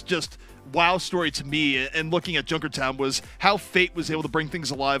biggest just wow story to me and looking at Junkertown was how Fate was able to bring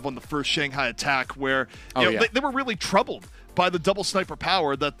things alive on the first Shanghai attack where they were really troubled by the double sniper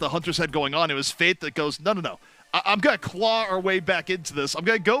power that the Hunters had going on. It was Fate that goes, no. I'm going to claw our way back into this. I'm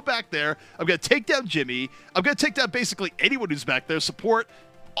going to go back there. I'm going to take down Jimmy. I'm going to take down basically anyone who's back there. Support,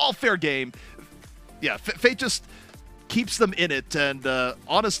 all fair game. Yeah, Fate just keeps them in it. And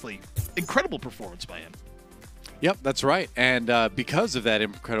honestly, incredible performance by him. Yep, that's right. And because of that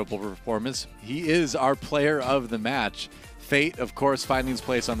incredible performance, he is our player of the match. Fate, of course, finding his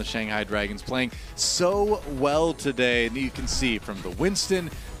place on the Shanghai Dragons, playing so well today. And you can see from the Winston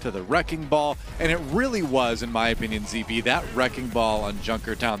to the Wrecking Ball. And it really was, in my opinion, ZP, that Wrecking Ball on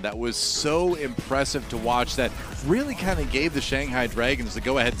Junkertown that was so impressive to watch that really kind of gave the Shanghai Dragons the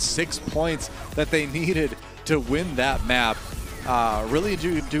go-ahead 6 points that they needed to win that map. Really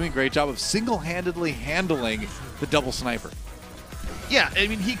doing a great job of single-handedly handling the double sniper. Yeah, I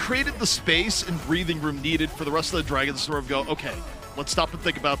mean, he created the space and breathing room needed for the rest of the Dragons to sort of go, okay, let's stop and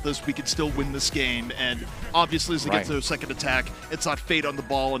think about this. We can still win this game. And obviously, as they get to their second attack, it's not Fate on the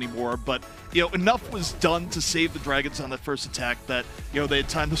ball anymore. But, enough was done to save the Dragons on that first attack that, they had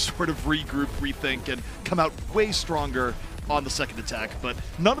time to sort of regroup, rethink, and come out way stronger on the second attack. But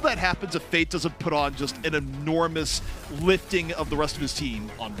none of that happens if Fate doesn't put on just an enormous lifting of the rest of his team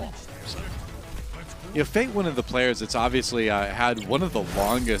on ball. So. Fate, one of the players that's obviously had one of the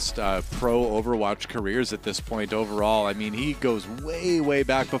longest pro Overwatch careers at this point overall. I mean, he goes way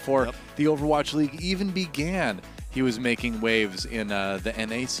back before the Overwatch League even began. He was making waves in the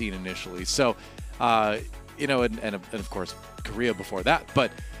NA scene initially. So, and of course, Korea before that.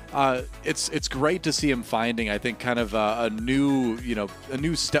 But it's great to see him finding, I think, kind of a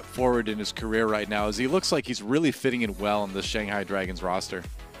new step forward in his career right now, as he looks like he's really fitting in well in the Shanghai Dragons roster.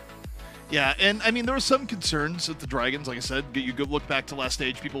 Yeah, and I mean, there were some concerns with the Dragons. Like I said, you go look back to last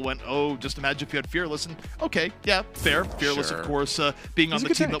stage, people went, oh, just imagine if you had Fearless. And okay, yeah, fair. Fearless, Sure. of course, being on the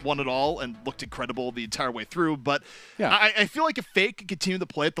team tank. that won it all and looked incredible the entire way through. But Yeah. I feel like if Fate could continue to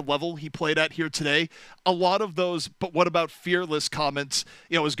play at the level he played at here today, a lot of those, but what about Fearless comments,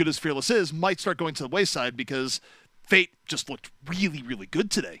 as good as Fearless is, might start going to the wayside because Fate just looked really, really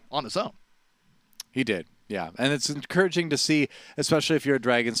good today on his own. He did. Yeah, and it's encouraging to see, especially if you're a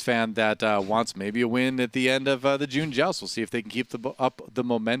Dragons fan that wants maybe a win at the end of the June Joust. We'll see if they can keep up the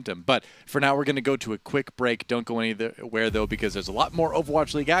momentum. But for now, we're going to go to a quick break. Don't go anywhere, though, because there's a lot more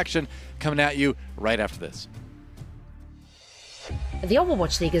Overwatch League action coming at you right after this. The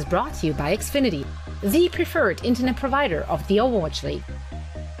Overwatch League is brought to you by Xfinity, the preferred internet provider of the Overwatch League.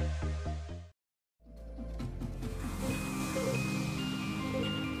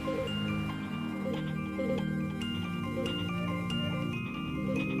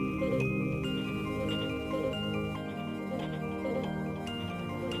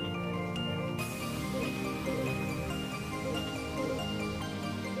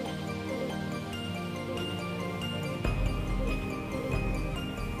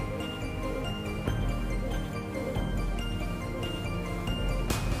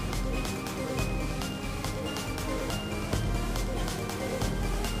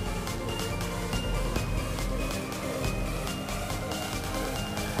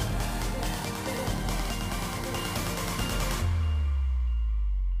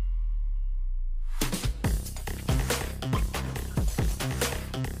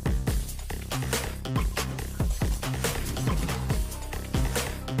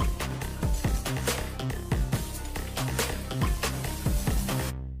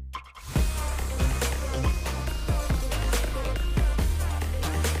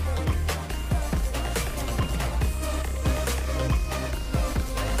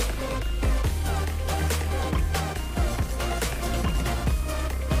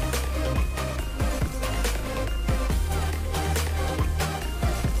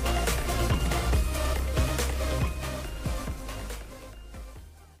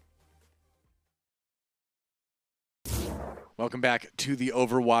 Welcome back to the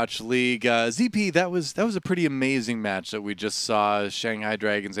Overwatch League. ZP, that was a pretty amazing match that we just saw. Shanghai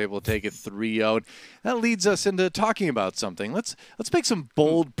Dragons able to take it 3-0. That leads us into talking about something. Let's make some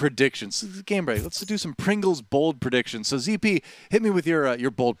bold predictions. This is a game break. Let's do some Pringles bold predictions. So ZP, hit me with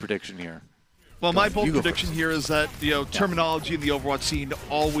your bold prediction here. Well, my bold prediction here is that, terminology in the Overwatch scene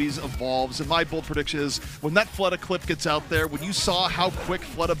always evolves. And my bold prediction is when that Fleta clip gets out there, when you saw how quick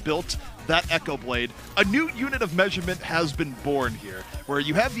Fleta built that Echo Blade, a new unit of measurement has been born here, where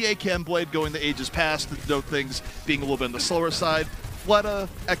you have the AKM Blade going the ages past, to denote things being a little bit on the slower side. Fleta,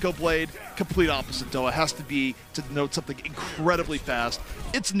 Echo Blade, complete opposite, though. It has to be to denote something incredibly fast.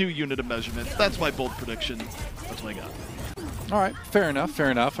 It's a new unit of measurement. That's my bold prediction. That's what I got. All right, fair enough, fair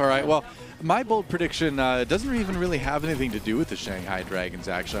enough. All right, well, my bold prediction doesn't even really have anything to do with the Shanghai Dragons,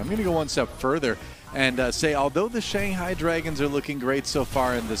 actually. I'm going to go one step further and say, although the Shanghai Dragons are looking great so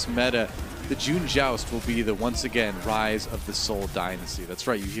far in this meta, the June Joust will be the, once again, rise of the Seoul Dynasty. That's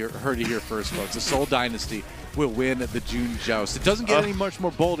right, you heard it here first, folks. The Seoul Dynasty will win the June Joust. It doesn't get any much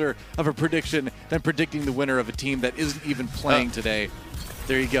more bolder of a prediction than predicting the winner of a team that isn't even playing today.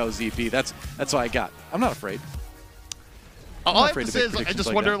 There you go, ZP. That's what I got. I'm not afraid. All I have to say is, I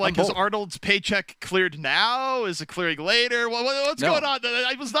just wonder, is Arnold's paycheck cleared now? Is it clearing later? What's going on?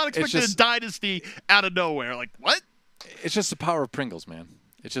 I was not expecting a dynasty out of nowhere. Like, what? It's just the power of Pringles, man.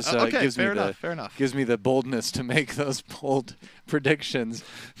 It just okay, gives me the boldness to make those bold predictions.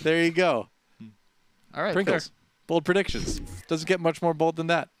 There you go. All right, Pringles. Fair. Bold predictions. Doesn't get much more bold than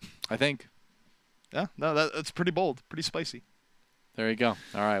that, I think. Yeah, no, that's pretty bold, pretty spicy. There you go.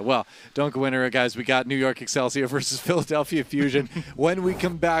 All right. Well, don't go anywhere, guys. We got New York Excelsior versus Philadelphia Fusion. When we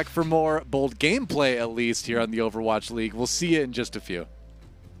come back for more bold gameplay, at least, here on the Overwatch League. We'll see you in just a few.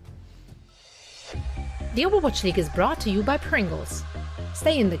 The Overwatch League is brought to you by Pringles.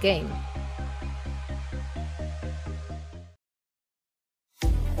 Stay in the game.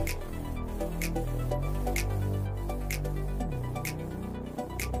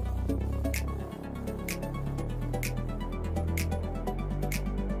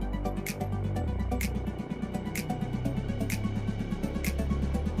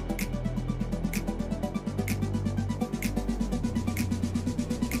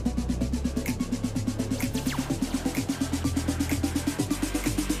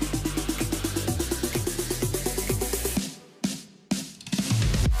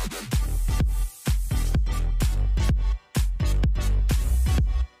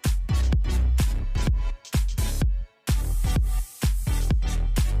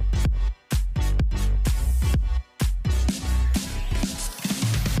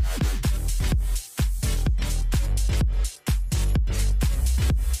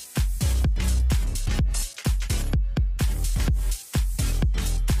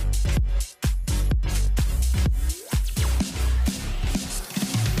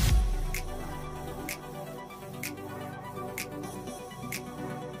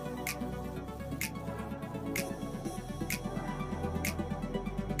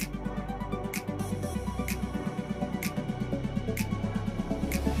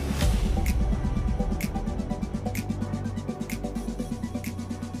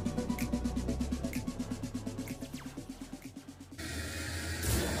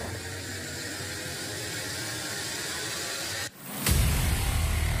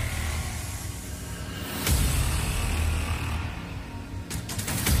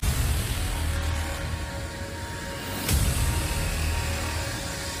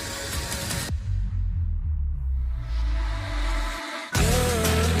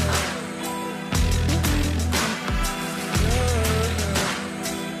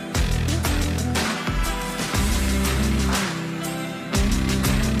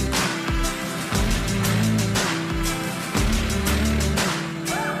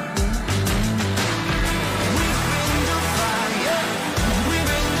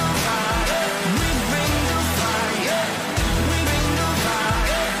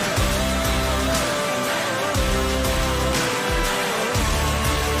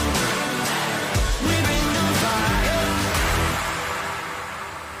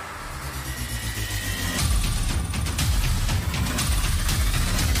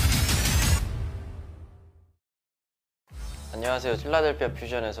 안녕하세요. 필라델피아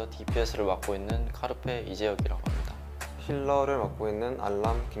퓨전에서 DPS를 맡고 있는 카르페 이재혁이라고 합니다. 힐러를 맡고 있는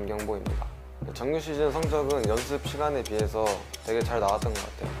알람 김경보입니다. 정규 시즌 성적은 연습 시간에 비해서 되게 잘 나왔던 것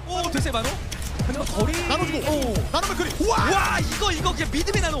같아요. 오, 대세 만호. 그리고 거리 나눠주고 나눠면 그리. 와, 이거 그냥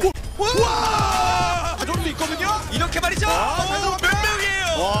믿음의 나노. 와! 저런도 있거든요. 이렇게 말이죠. 몇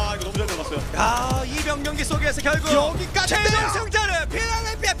명이에요? 와, 이거 너무 잘 들어갔어요. 야, 이 명경기 속에서 결국 여기까지 최종 승자는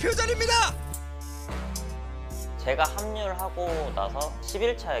필라델피아 퓨전입니다. 제가 합류를 하고 나서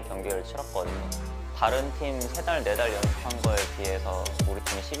 10일차에 경기를 치렀거든요. 다른 팀 3달, 4달 연습한 거에 비해서 우리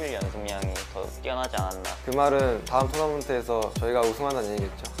팀의 10일 연습량이 더 뛰어나지 않았나. 그 말은 다음 토너먼트에서 저희가 우승한다는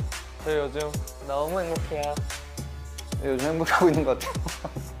얘기겠죠. 저희 요즘 너무 행복해요. 요즘 행복하고 있는 것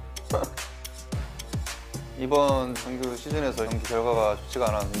같아요. 이번 정규 시즌에서 경기 결과가 좋지가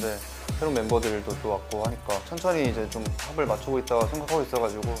않았는데 새로운 멤버들도 또 왔고 하니까 천천히 이제 좀 합을 맞추고 있다가 생각하고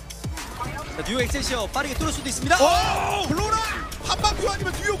있어가지고. 자, 뉴욕 엑셀시어 빠르게 뚫을 수도 있습니다. 오! 블로라! 한방표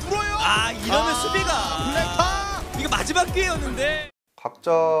아니면 뉴욕 불어요? 아, 이러면 수비가 블랙파! 이거 마지막 기회였는데.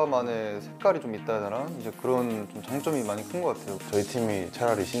 각자만의 색깔이 좀 있다 해야 되나? 이제 그런 좀 장점이 많이 큰 것 같아요. 저희 팀이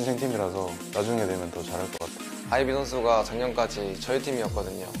차라리 신생팀이라서 나중에 되면 더 잘할 것 같아요. 아이비 선수가 작년까지 저희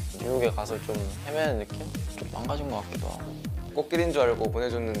팀이었거든요. 뉴욕에 가서 좀 헤매는 느낌? 좀 망가진 것 같기도 하고. 꽃길인 줄 알고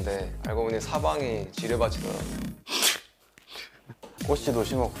보내줬는데 알고 보니 사방이 지뢰밭이더라고요. 꽃씨도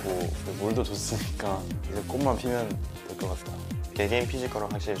심었고 물도 줬으니까 이제 꽃만 피면 될 것 같다. 개개인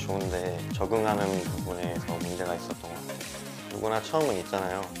피지컬은 확실히 좋은데 적응하는 부분에서 문제가 있었던 것 같아요. 누구나 처음은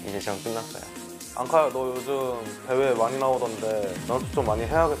있잖아요. 이제 시간 끝났어요. 앙카야, 너 요즘 대회 많이 나오던데 너도 좀 많이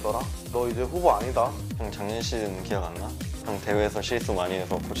해야겠더라? 너 이제 후보 아니다? 형 작년 시즌 기억 안 나? 형 대회에서 실수 많이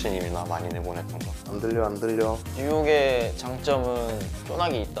해서 코치님이 나 많이 내보냈던 거. 안 들려. 뉴욕의 장점은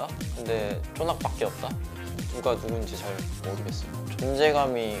쪼낙이 있다? 근데 쪼낙밖에 없다? 누가 누군지 잘 모르겠어요.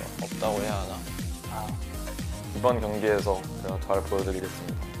 존재감이 없다고 해야 하나? 이번 경기에서 제가 잘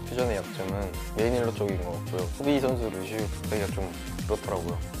보여드리겠습니다. 퓨전의 약점은 메인 힐러 쪽인 것 같고요. 수비 선수 루시우 붙기가 좀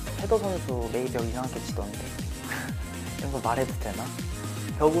그렇더라고요. 헤더 선수 메이벽 이상하게 치던데 이런 거 말해도 되나?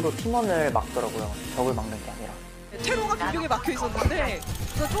 벽으로 팀원을 막더라고요. 벽을 막는 게 아니라. 테러가 공격에 막혀 있었는데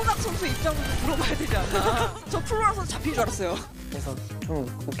저 쪼낙 선수 입장도 물어봐야 되지 않나? 저 프로라서 잡힐 줄 알았어요. 그래서 좀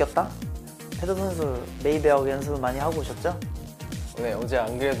웃겼다? 헤더 선수 메이벽 연습 많이 하고 오셨죠? 네, 어제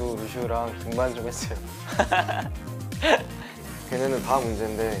안 그래도 루시우랑 등반 좀 했어요. 걔네는 다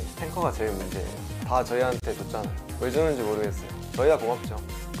문제인데 탱커가 제일 문제예요. 다 저희한테 줬잖아요. 왜 주는지 모르겠어요. 저희가 고맙죠.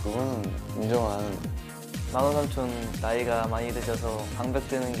 그거는 인정은 하는데. 만호 삼촌 나이가 많이 드셔서 방벽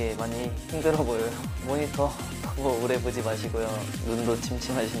뜨는 게 많이 힘들어 보여요. 모니터 너무 오래 보지 마시고요. 눈도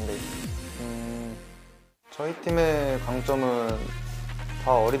침침하신데. 저희 팀의 강점은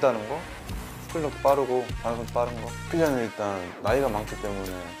다 어리다는 거? 스킬력도 빠르고 반응도 빠른 거. 퓨전은 일단 나이가 많기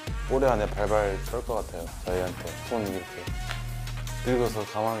때문에 올해 안에 발발 쩔 것 같아요. 저희한테 팀원이 이렇게 늙어서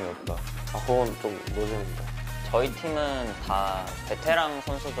가망이 없다. 그건 좀 노잼입니다. 저희 팀은 다 베테랑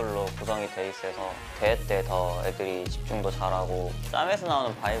선수들로 구성이 돼 있어서 대회 때 더 애들이 집중도 잘하고 짬에서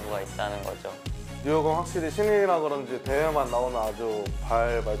나오는 바이브가 있다는 거죠. 뉴욕은 확실히 신인이라 그런지 대회만 나오면 아주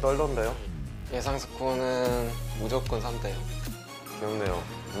발발 떨던데요? 예상 스코어는 무조건 3대0. 귀엽네요.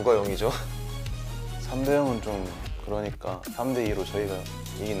 누가 0이죠? 3대0은 좀 그러니까 3대2로 저희가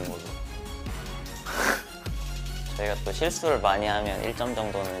이기는 거죠. 저희가 또 실수를 많이 하면 1점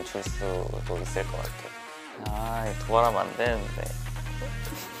정도는 줄 수도 있을 것 같아요. 도발하면 안 되는데.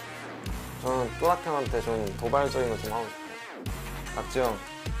 저는 또낙 형한테 좀 도발적인 거 좀 하고 싶어요. 박지영,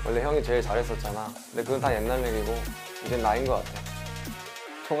 원래 형이 제일 잘했었잖아. 근데 그건 다 옛날 얘기고 이젠 나인 것 같아.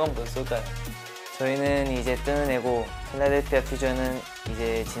 총 한번 쏠까요? 저희는 이제 뜨는 애고 필라델피아 퓨전은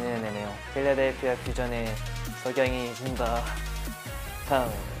이제 지는 애네요. 필라델피아 퓨전의 석양이 진다.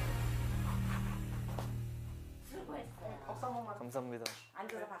 다음. 감사합니다.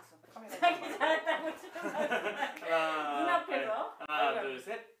 앉아서 박수. 자기 잘했다고 치면 눈앞에서. 하나, 둘,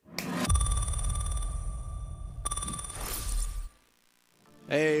 셋.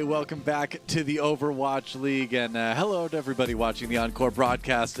 Hey, welcome back to the Overwatch League, and hello to everybody watching the Encore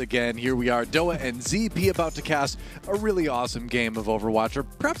broadcast again. Here we are, Doa and ZP, about to cast a really awesome game of Overwatch, or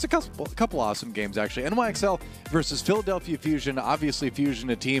perhaps a couple awesome games, actually. NYXL versus Philadelphia Fusion. Obviously, Fusion,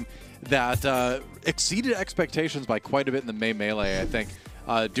 a team that exceeded expectations by quite a bit in the May Melee, I think.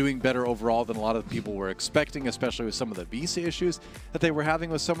 Doing better overall than a lot of people were expecting, especially with some of the visa issues that they were having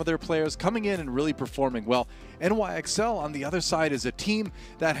with some of their players, coming in and really performing well. NYXL, on the other side, is a team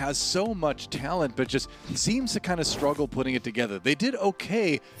that has so much talent, but just seems to kind of struggle putting it together. They did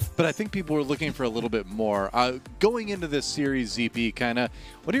okay, but I think people were looking for a little bit more. Going into this series, ZP,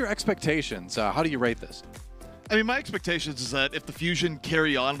 what are your expectations? How do you rate this? I mean, my expectations is that if the Fusion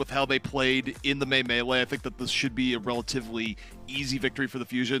carry on with how they played in the May Melee, I think that this should be a relatively easy victory for the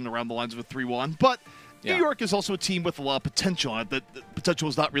Fusion around the lines of a 3-1. But New York is also a team with a lot of potential. That potential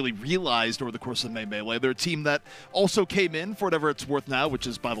is not really realized over the course of the May Melee. They're a team that also came in for whatever it's worth now, which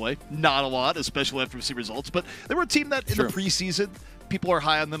is, by the way, not a lot, especially after we see results. But they were a team that in the preseason, people are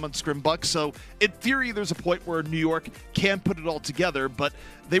high on them on Scrimbuck. So in theory, there's a point where New York can put it all together. But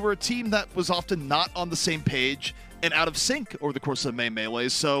they were a team that was often not on the same page and out of sync over the course of the May Melee.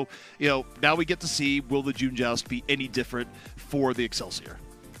 So, now we get to see, will the June Joust be any different for the Excelsior?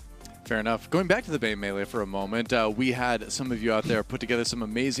 Fair enough. Going back to the Bay Melee for a moment, we had some of you out there put together some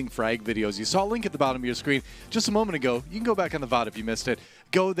amazing frag videos. You saw a link at the bottom of your screen just a moment ago. You can go back on the VOD if you missed it.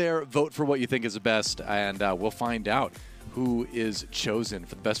 Go there, vote for what you think is the best, and we'll find out who is chosen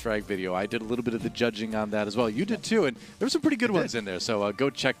for the best frag video. I did a little bit of the judging on that as well. You did too, and there were some pretty good ones in there, so go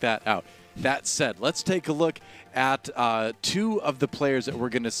check that out. That said, let's take a look at two of the players that we're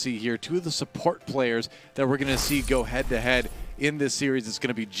going to see here, two of the support players that we're going to see go head-to-head in this series. It's going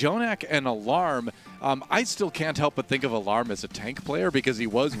to be Jonak and Alarm. I still can't help but think of Alarm as a tank player because he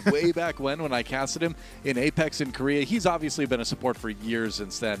was way back when I casted him in Apex in Korea. He's obviously been a support for years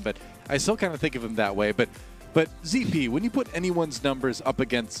since then, but I still kind of think of him that way. But ZP, when you put anyone's numbers up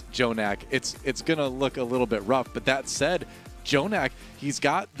against Jonak, it's going to look a little bit rough. But that said, Jonak, he's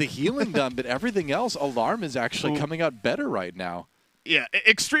got the healing done, but everything else, Alarm is actually coming out better right now. Yeah,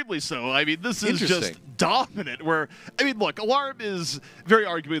 extremely so. I mean, this is just dominant. Look, Alarm is very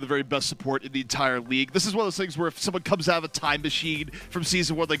arguably the very best support in the entire league. This is one of those things where if someone comes out of a time machine from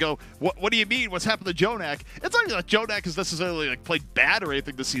Season 1, they go, what do you mean? What's happened to Jonak? It's not even that Jonak is necessarily played bad or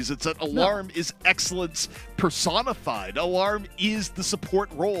anything this season. It's that Alarm is excellence personified. Alarm is the support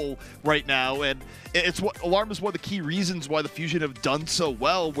role right now, and Alarm is one of the key reasons why the Fusion have done so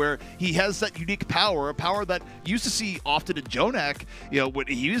well, where he has that unique power, a power that you used to see often in Jonak, when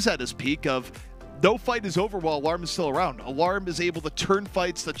he was at his peak of no fight is over while Alarm is still around. Alarm is able to turn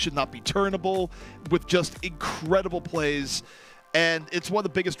fights that should not be turnable with just incredible plays. And it's one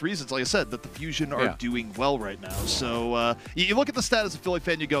of the biggest reasons, like I said, that the Fusion are doing well right now. So you look at the stat as a Philly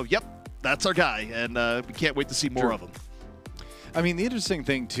fan, you go, yep, that's our guy. And we can't wait to see more of him. I mean, the interesting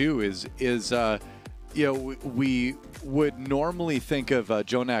thing, too, is we would normally think of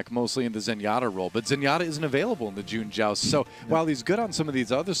Jonak mostly in the Zenyatta role, but Zenyatta isn't available in the June Joust. So while he's good on some of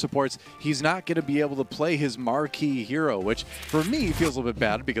these other supports, he's not going to be able to play his marquee hero, which for me feels a little bit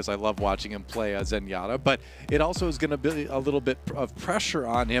bad because I love watching him play Zenyatta, but it also is going to be a little bit of pressure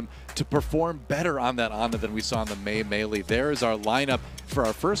on him to perform better on that Ana than we saw in the May Melee. There is our lineup for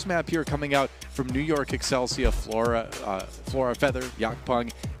our first map here coming out from New York Excelsior, Flora Feather,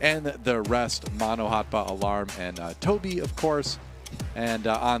 Yakpung, and the rest, Mono, Hotba, Alarm, and Toby, of course. And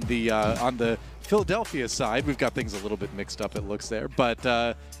on the Philadelphia side, we've got things a little bit mixed up, it looks there. But,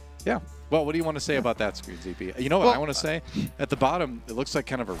 yeah. Well, what do you want to say about that screen, ZP? You know what I want to say? At the bottom, it looks like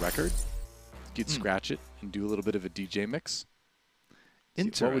kind of a record. You'd scratch it and do a little bit of a DJ mix.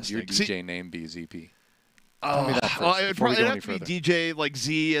 Interesting. What would your DJ name be, ZP? It'd probably have to be DJ like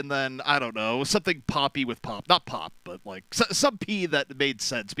Z, and then I don't know, something poppy with pop, not pop, but like some P that made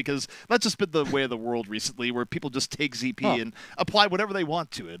sense, because that's just been the way of the world recently, where people just take ZP and apply whatever they want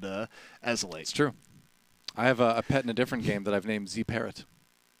to it as of late. It's true. I have a pet in a different game that I've named Z Parrot.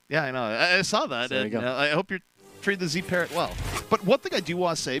 Yeah, I know. I saw that. So there you go. I hope you're treating the Z Parrot well. But one thing I do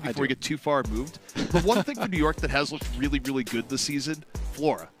want to say before we get too far moved, the one thing for New York that has looked really, really good this season,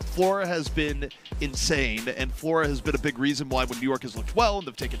 Flora. Flora has been insane, and Flora has been a big reason why when New York has looked well and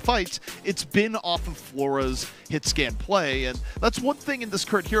they've taken fights, it's been off of Flora's hit scan play, and that's one thing in this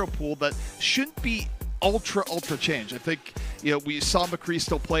current hero pool that shouldn't be ultra change. I think we saw McCree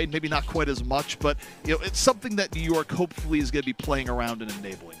still play, maybe not quite as much, but it's something that New York hopefully is going to be playing around and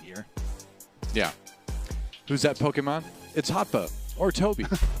enabling here. Yeah. Who's that Pokemon? It's Hotba or Toby.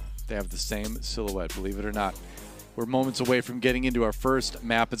 They have the same silhouette, believe it or not. We're moments away from getting into our first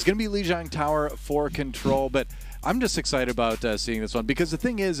map. It's going to be Lijiang Tower for Control, but I'm just excited about seeing this one, because the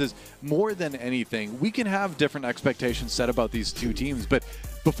thing is more than anything, we can have different expectations set about these two teams, but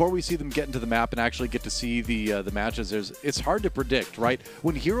before we see them get into the map and actually get to see the matches, it's hard to predict, right?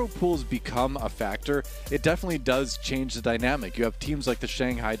 When hero pools become a factor, it definitely does change the dynamic. You have teams like the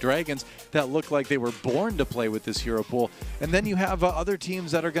Shanghai Dragons that look like they were born to play with this hero pool, and then you have other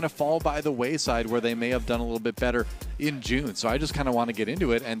teams that are going to fall by the wayside where they may have done a little bit better in June. So I just kind of want to get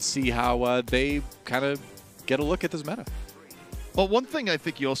into it and see how they kind of get a look at this meta. Well, one thing I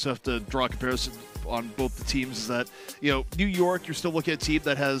think you also have to draw a comparison on both the teams is that, New York, you're still looking at a team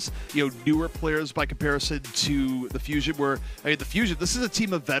that has, newer players by comparison to the Fusion, where, the Fusion, this is a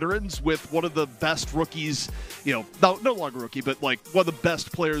team of veterans with one of the best rookies, no longer rookie, but like one of the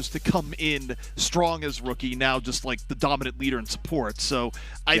best players to come in strong as rookie, now just like the dominant leader in support. So,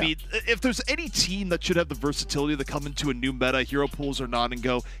 I mean, if there's any team that should have the versatility to come into a new meta, hero pools or not, and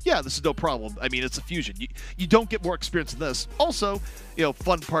go, yeah, this is no problem. I mean, it's a Fusion. You don't get more experience than this. Also,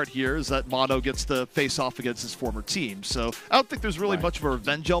 fun part here is that Mono gets to face off against his former team. So I don't think there's really much of a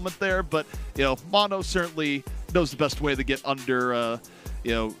revenge element there, but, Mono certainly knows the best way to get under,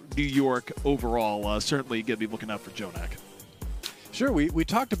 New York overall. Certainly going to be looking out for Jonak. Sure, we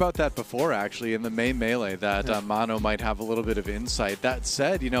talked about that before, actually, in the main melee, that Mono might have a little bit of insight. That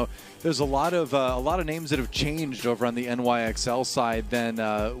said, there's a lot of names that have changed over on the NYXL side than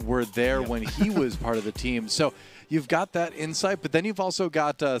were there when he was part of the team. So you've got that insight, but then you've also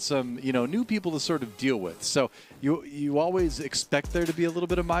got some new people to sort of deal with. So you always expect there to be a little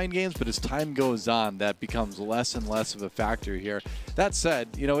bit of mind games, but as time goes on, that becomes less and less of a factor here. That said,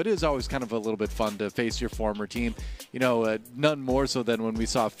 it is always kind of a little bit fun to face your former team. None more so than when we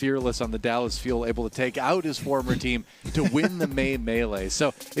saw Fearless on the Dallas Fuel able to take out his former team to win the main melee.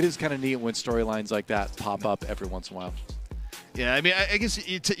 So it is kind of neat when storylines like that pop up every once in a while. Yeah, I mean, I guess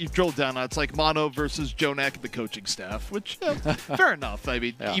you drilled down on it's like Mono versus Jonak and the coaching staff, which, fair enough. I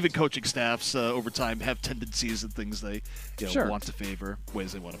mean, even coaching staffs over time have tendencies and things they want to favor,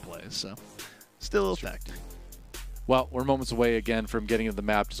 ways they want to play. So, still a fact. Well, we're moments away again from getting to the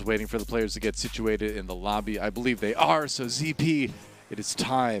map, just waiting for the players to get situated in the lobby. I believe they are, so ZP, it is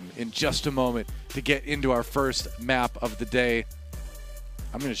time in just a moment to get into our first map of the day.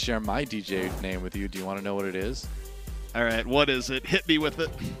 I'm going to share my DJ name with you. Do you want to know what it is? All right, what is it? Hit me with it.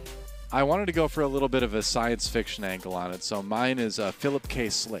 I wanted to go for a little bit of a science fiction angle on it, so mine is Philip K.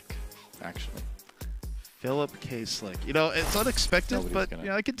 Slick, actually. Philip K. Slick. It's unexpected, but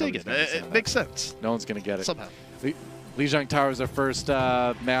I can dig it. It makes sense. No one's going to get it. Somehow. Lijiang Tower is our first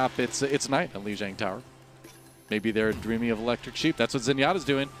map. It's night at Lijiang Tower. Maybe they're dreaming of electric sheep. That's what Zenyatta's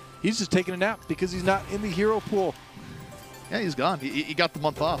doing. He's just taking a nap because he's not in the hero pool. Yeah, he's gone. He got the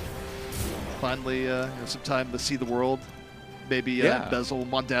month off. Finally, some time to see the world. Maybe embezzle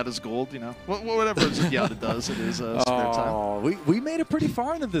Mondada's gold, Whatever Zenyatta does, it is spare time. We made it pretty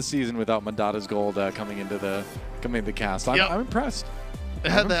far into this season without Mondada's gold coming into the cast. I'm impressed.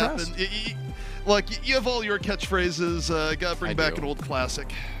 It had to happen. Look, you have all your catchphrases. Got to bring back an old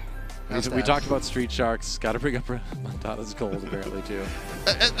classic. We talked about Street Sharks. Got to bring up Mondada's gold, apparently, too.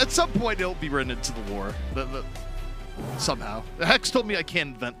 At some point, it'll be written into the lore. Somehow. Hex told me I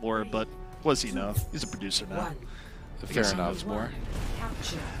can't invent lore, but what does he know? He's a producer now. Fair enough. More.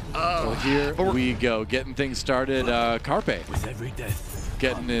 Well, here we go. Getting things started. Carpe. With every death.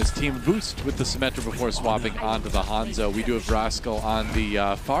 Getting his team boost with the Symmetra before swapping onto the Hangzhou. We do have Rascal on the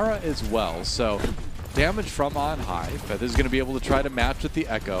Pharah as well. So damage from on high. Feather's going to be able to try to match with the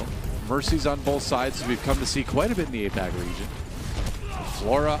Echo. Mercy's on both sides, as we've come to see quite a bit in the APAC region.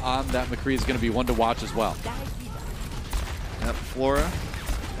 Flora on that McCree is going to be one to watch as well. Yep, Flora,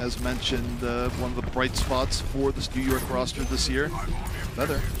 as mentioned, one of the bright spots for this New York roster this year.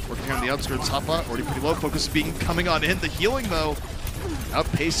 Feather working here on the outskirts. Hoppa already pretty low. Focus being coming on in. The healing, though,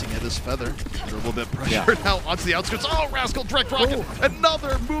 outpacing it is Feather. They're a little bit pressured now onto the outskirts. Oh, Rascal direct rocket.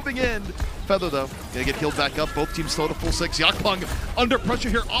 Another moving in. Feather, though, gonna get healed back up. Both teams slow to full 6. Yakpung under pressure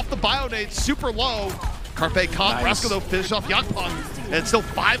here off the Bionade. Super low. Carpe caught. Nice. Rascal, though, finished off Yakpung. And it's still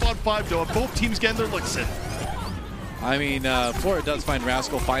 5-on-5, though. Both teams getting their licks in. I mean, Flora does find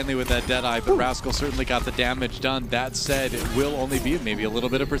Rascal finally with that Deadeye, but Rascal certainly got the damage done. That said, it will only be maybe a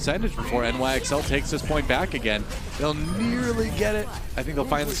little bit of percentage before NYXL takes this point back again. They'll nearly get it. I think they'll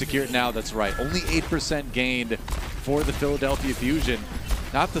finally secure it now. That's right. Only 8% gained for the Philadelphia Fusion.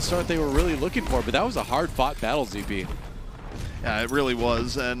 Not the start they were really looking for, but that was a hard-fought battle, ZP. Yeah, it really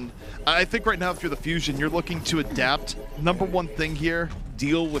was. And I think right now, if you're the Fusion, you're looking to adapt. Number one thing here,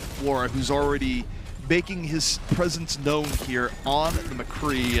 deal with Flora, who's already making his presence known here on the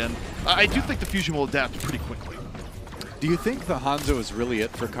McCree, and I do think the Fusion will adapt pretty quickly. Do you think the Hangzhou is really it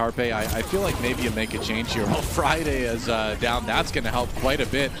for Carpe? I feel like maybe you make a change here. Well, Friday is down. That's going to help quite a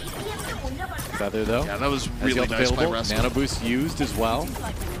bit. Feather, though. Yeah, that was really nice by Rascal. Nano Boost used as well.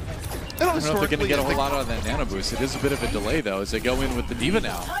 I don't know if they're going to get a whole lot out of that Nano Boost. It is a bit of a delay, though, as they go in with the Diva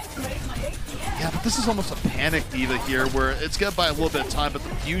now. Yeah, but this is almost a panic Diva here, where it's going to buy a little bit of time, but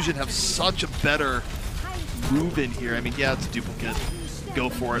the Fusion have such a better move in here. I mean, yeah, it's a duplicate. Go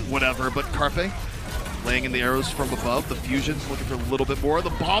for it, whatever. But Carpe laying in the arrows from above. The Fusion looking for a little bit more.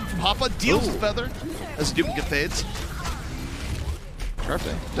 The bomb from Hoppa deals with Feather as the duplicate fades.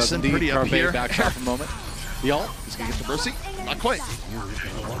 Carpe Does send indeed. pretty up Carpe here. backs off a moment. The ult. He's going to get the Mercy. Not quite.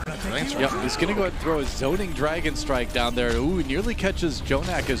 Yep, he's going to go ahead and throw a zoning Dragon Strike down there. Ooh, nearly catches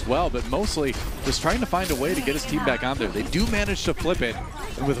Jonak as well, but mostly just trying to find a way to get his team back on there. They do manage to flip it,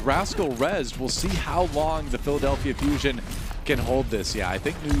 and with Rascal rezzed, we'll see how long the Philadelphia Fusion can hold this. Yeah, I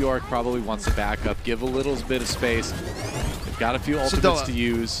think New York probably wants to back up, give a little bit of space. They've got a few ultimates to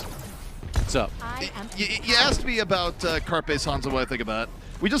use. What's up? You asked me about Carpe's Hangzhou, what I think about it.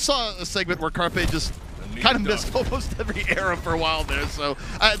 We just saw a segment where Carpe just kind of missed almost every era for a while there, so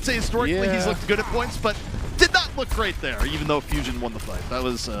I'd say historically he's looked good at points, but did not look great there, even though Fusion won the fight. That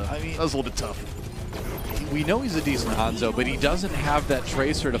was that was a little bit tough. We know he's a decent Hanzo, but he doesn't have that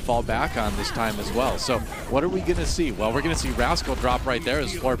Tracer to fall back on this time as well. So what are we going to see? Well, we're going to see Rascal drop right there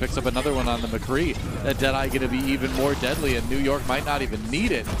as Floor picks up another one on the McCree. That Deadeye going to be even more deadly, and New York might not even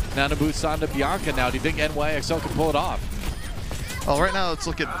need it. Nanabu Sanda Bianca now. Do you think NYXL can pull it off? Well, right now it's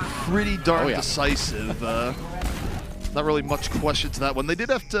looking pretty darn decisive. Not really much question to that one. They did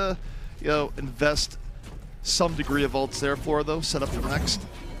have to, invest some degree of ults there, Flora, though, set up for the next.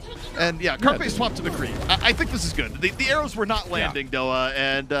 And yeah, Carpe swapped to McCree. I think this is good. The arrows were not landing, Doa,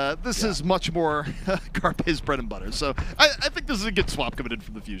 and this is much more Carpe's bread and butter. So I think this is a good swap coming in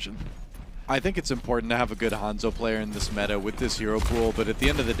from the Fusion. I think it's important to have a good Hanzo player in this meta with this hero pool, but at the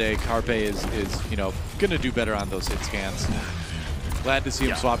end of the day, Carpe is going to do better on those hit scans. Glad to see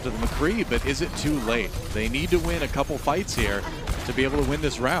him swap to the McCree, but is it too late? They need to win a couple fights here to be able to win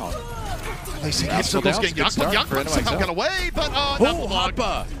this round. They see Yakpang somehow got away, but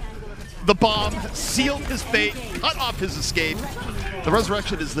Hoppa! The bomb sealed his fate, cut off his escape. The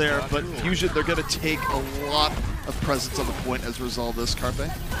resurrection is there, but Fusion, they're going to take a lot of presence on the point as a result of this. Carpe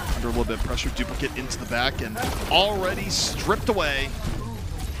under a little bit of pressure, duplicate into the back, and already stripped away.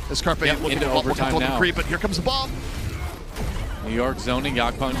 As Carpe looking to overtime now. McCree, but here comes the bomb. New York zoning.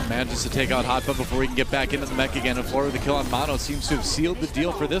 Yakpang manages to take out Hotba before he can get back into the mech again. And Flora with the kill on Mono seems to have sealed the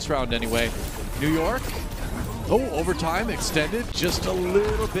deal for this round anyway. New York. Oh, overtime extended just a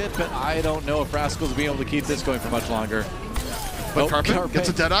little bit, but I don't know if Rascals will be able to keep this going for much longer. But Carpe gets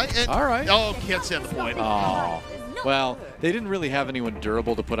a Deadeye. All right. Oh, can't stand the point. Oh. Well, they didn't really have anyone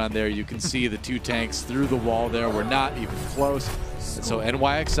durable to put on there. You can see the two tanks through the wall there were not even close. And so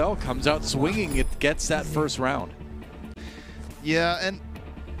NYXL comes out swinging. It gets that first round. Yeah, and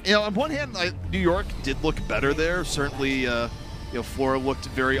on one hand, New York did look better there. Certainly, Flora looked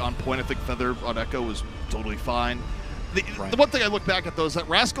very on point. I think Feather on Echo was totally fine. The one thing I look back at, though, is that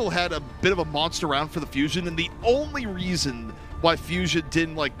Rascal had a bit of a monster round for the Fusion, and the only reason why Fusion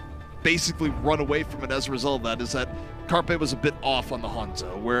didn't, basically run away from it as a result of that is that Carpe was a bit off on the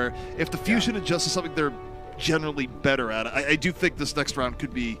Hanzo, where if the Fusion adjusts to something they're generally better at, I do think this next round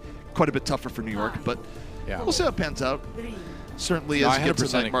could be quite a bit tougher for New York, but we'll see how it pans out. Certainly as it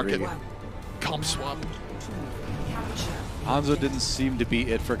gets to night market. Comp swap. Hanzo didn't seem to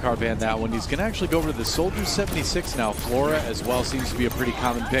be it for Carpe on that one. He's going to actually go over to the Soldier 76 now. Flora as well seems to be a pretty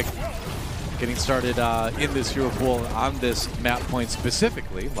common pick. Getting started in this hero pool on this map point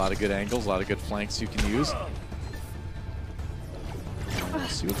specifically. A lot of good angles, a lot of good flanks you can use.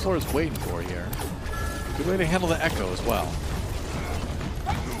 Let's see what Flora's waiting for here. Good way to handle the Echo as well.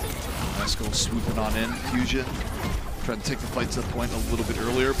 Rascal swooping on in. Fusion trying to take the fight to the point a little bit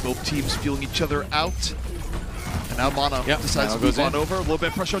earlier. Both teams feeling each other out. And now Mono decides to move on over. A little bit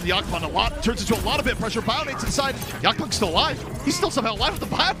of pressure on the Yakpang. Turns into a lot of bit of pressure. Bionnade's inside. Yakpang's still alive. He's still somehow alive with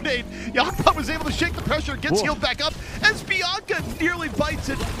the Bionade. Yakpang was able to shake the pressure, gets healed back up, as Bianca nearly bites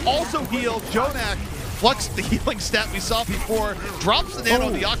it. Also healed. Jonak fluxed the healing stat we saw before. Drops the nano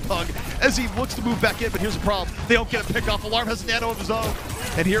on the Yakpang as he looks to move back in, but here's the problem. They don't get a pick off. Alarm has a nano of his own.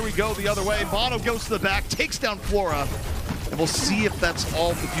 And here we go the other way. Mono goes to the back, takes down Flora. And we'll see if that's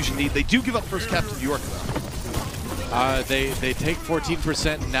all the Fusion need. They do give up first cap to New York, though. They take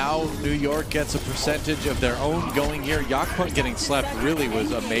 14%. Now New York gets a percentage of their own going here. Yakpang getting slept really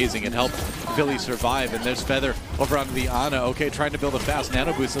was amazing. It helped Philly survive. And there's Feather over onto the Ana. Okay, trying to build a fast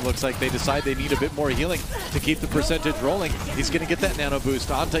nano boost. It looks like they decide they need a bit more healing to keep the percentage rolling. He's going to get that nano boost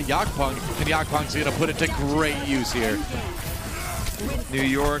onto Yakpang, and Yakpang's going to put it to great use here. New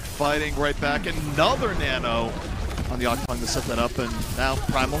York fighting right back. Another nano on the Yakpang to set that up. And now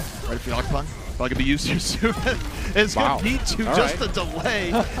Primal right for Yakpang. Probably gonna be used here soon. It's gonna need to just a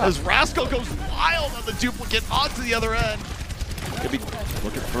delay as Rascal goes wild on the duplicate onto the other end. Gonna be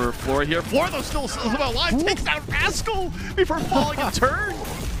looking for Flora here. Flora though still alive, takes down Rascal before falling in turn.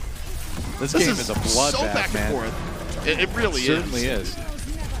 This game is a bloodbath, so back and forth. It really certainly is.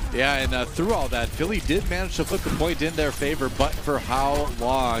 Yeah, and through all that, Philly did manage to flip the point in their favor, but for how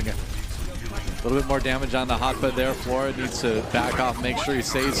long? A little bit more damage on the hotbed there. Flora needs to back off, make sure he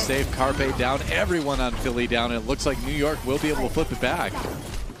stays safe. Carpe down, everyone on Philly down, and it looks like New York will be able to flip it back.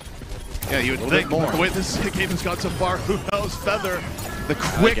 Yeah, you would think the way this game has gone so far, who knows? Feather, the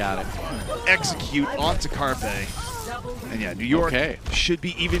quick execute onto Carpe. And yeah, New York should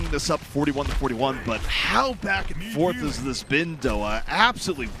be evening this up 41-41, but how back and forth has this been, Doa?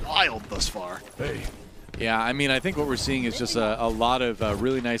 Absolutely wild thus far. Yeah, I mean, I think what we're seeing is just a lot of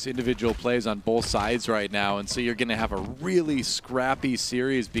really nice individual plays on both sides right now, and so you're going to have a really scrappy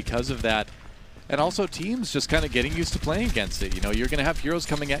series because of that. And also teams just kind of getting used to playing against it. You know, you're going to have heroes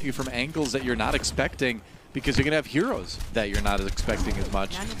coming at you from angles that you're not expecting because you're going to have heroes that you're not expecting as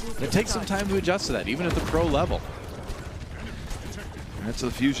much. And it takes some time to adjust to that, even at the pro level. That's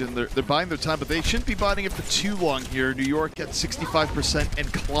the Fusion. They're buying their time, but they shouldn't be buying it for too long here. New York at 65%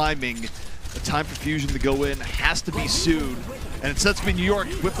 and climbing. The time for Fusion to go in has to be soon. And it sets me New York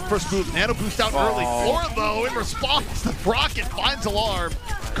with the first move. Nano boost out early. Flora, though, in response, the Rocket finds Alarm.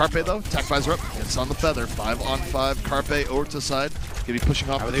 Carpe, though, attack visor up. Gets on the Feather. 5-on-5. Carpe over to the side. Gonna be pushing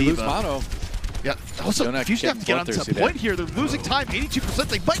off the Diva. They lose mono. Yeah, also, Fusion have to get on to point here. They're losing time, 82%.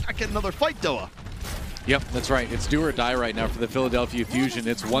 They might not get another fight, Doa. Yep, that's right. It's do or die right now for the Philadelphia Fusion.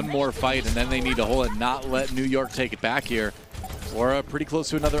 It's one more fight, and then they need to hold it, not let New York take it back here. Flora pretty close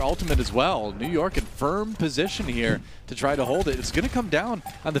to another ultimate as well. New York in firm position here to try to hold it. It's going to come down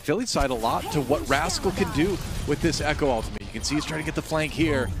on the Philly side a lot to what Rascal can do with this Echo ultimate. You can see he's trying to get the flank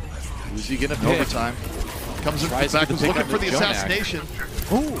here. Who's he going to pick? Overtime. Comes in back, was looking for the assassination.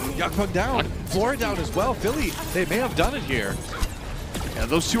 Ooh, Yakpung down. Flora down as well. Philly, they may have done it here. Yeah,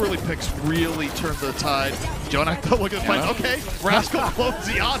 those two early picks really turned the tide. Jonak, though, look at the fight. Okay, Rascal closes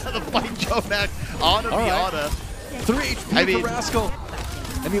the Ana, the fight. Jonak on the Ana. 3 HP for Rascal,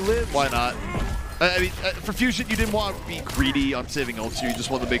 and he lives. Why not? I mean, for Fusion, you didn't want to be greedy on saving ults. You just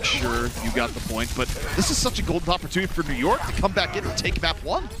wanted to make sure you got the point. But this is such a golden opportunity for New York to come back in and take map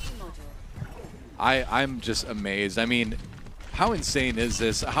 1. I'm just amazed. I mean, how insane is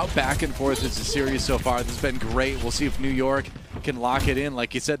this? How back and forth is the series so far? This has been great. We'll see if New York can lock it in.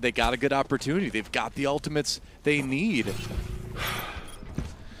 Like you said, they got a good opportunity. They've got the ultimates they need.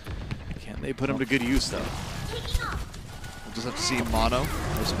 Can they put them to good use, though? We'll just have to see Mono.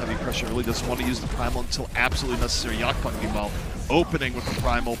 There's heavy pressure. Really doesn't want to use the Primal until absolutely necessary. Yakpung, meanwhile, opening with the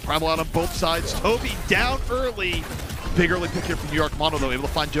Primal. Primal out on both sides. Toby down early. Big early pick here from New York. Mono, though, able to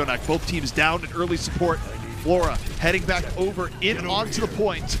find Jonak. Both teams down in early support. Flora heading back over in onto the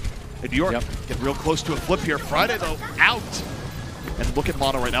point. And New York getting real close to a flip here. Friday, though, out. And look at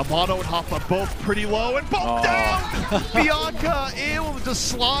Mono right now. Mono and Hoppa both pretty low and both down. Bianca able to just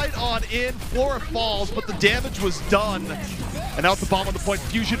slide on in. Flora falls, but the damage was done. And out the bottom of the point,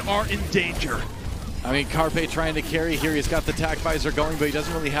 Fusion are in danger. I mean, Carpe trying to carry here. He's got the tack visor going, but he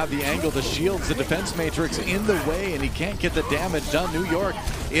doesn't really have the angle. The shields, the defense matrix in the way, and he can't get the damage done. New York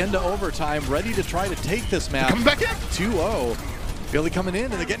into overtime, ready to try to take this map. Coming back in. 2-0. Philly coming in,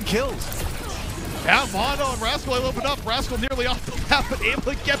 and they're getting kills. Now Mono and Rascal open up. Rascal nearly off the map, but able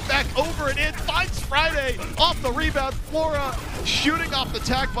to get back over and in. Finds Friday off the rebound. Flora shooting off the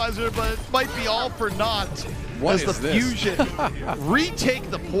tack visor, but it might be all for naught. What as is the Fusion retake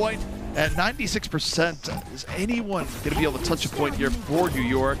the point at 96%. Is anyone going to be able to touch a point here for New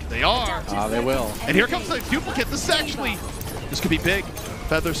York? They are. They will. And here comes the duplicate. This could be big.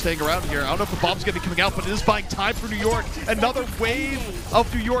 Feather staying around here. I don't know if the bomb's going to be coming out, but it is buying time for New York. Another wave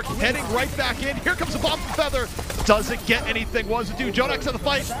of New York heading right back in. Here comes the bomb from Feather. Doesn't get anything. What does it do? Jonak's in the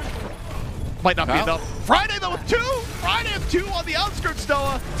fight. Might not be enough. Friday, though, with 2. Friday with 2 on the outskirts,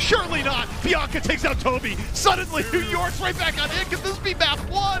 Noah. Surely not. Bianca takes out Toby. Suddenly, New York's right back on in. Can this be map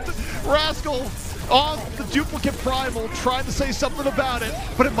 1? Rascal on the duplicate Primal, trying to say something about it,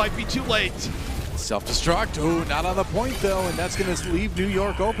 but it might be too late. Self-destruct. Ooh, not on the point, though, and that's going to leave New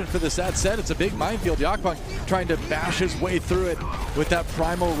York open for this. That said, it's a big minefield. Yakpung trying to bash his way through it with that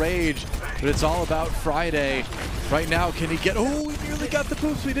Primal Rage, but it's all about Friday. Right now, can he get... Oh, he nearly got the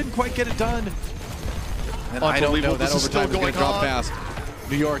boost. We didn't quite get it done. And I don't know. That overtime is going to drop fast.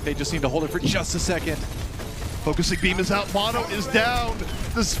 New York, they just need to hold it for just a second. Focusing beam is out. Mono is down.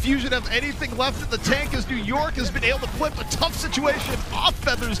 Does Fusion have anything left in the tank as New York has been able to flip a tough situation off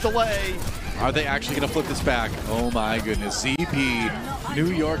Feather's delay? Are they actually going to flip this back? Oh my goodness. CP. New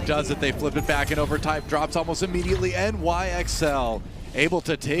York does it. They flip it back in overtime. Drops almost immediately. And YXL able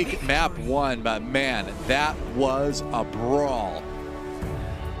to take map 1. But man, that was a brawl.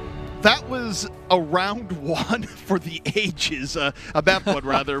 That was a round 1 for the ages. A map 1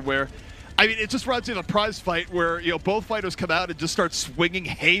 rather, where I mean, it just reminds me of a prize fight where, both fighters come out and just start swinging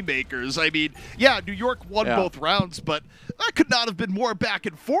haymakers. I mean, yeah, New York won both rounds, but that could not have been more back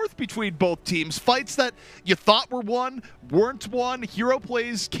and forth between both teams. Fights that you thought were won, weren't won. Hero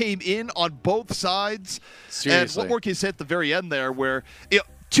plays came in on both sides. Seriously. And one more case hit at the very end there where,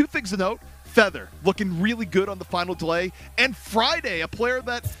 two things to note. Feather looking really good on the final delay, and Friday, a player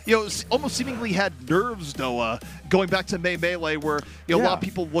that almost seemingly had nerves, Noah, going back to Melee, where a lot of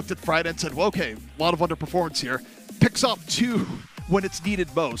people looked at Friday and said, well, okay, a lot of underperformance here. Picks off 2 when it's needed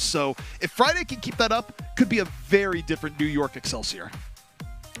most. So if Friday can keep that up, could be a very different New York Excelsior.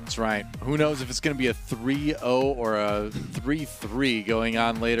 That's right. Who knows if it's going to be a 3-0 or a 3-3 going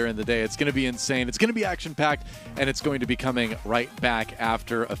on later in the day. It's going to be insane. It's going to be action-packed, and it's going to be coming right back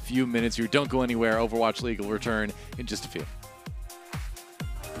after a few minutes. You don't go anywhere. Overwatch League will return in just a few.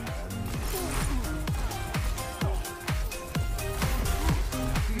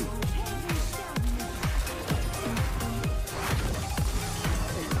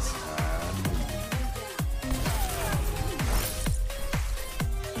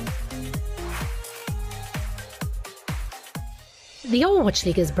 The Overwatch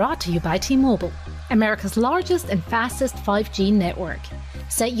League is brought to you by T-Mobile, America's largest and fastest 5G network.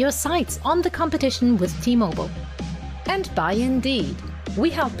 Set your sights on the competition with T-Mobile. And by Indeed, we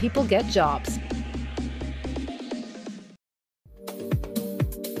help people get jobs.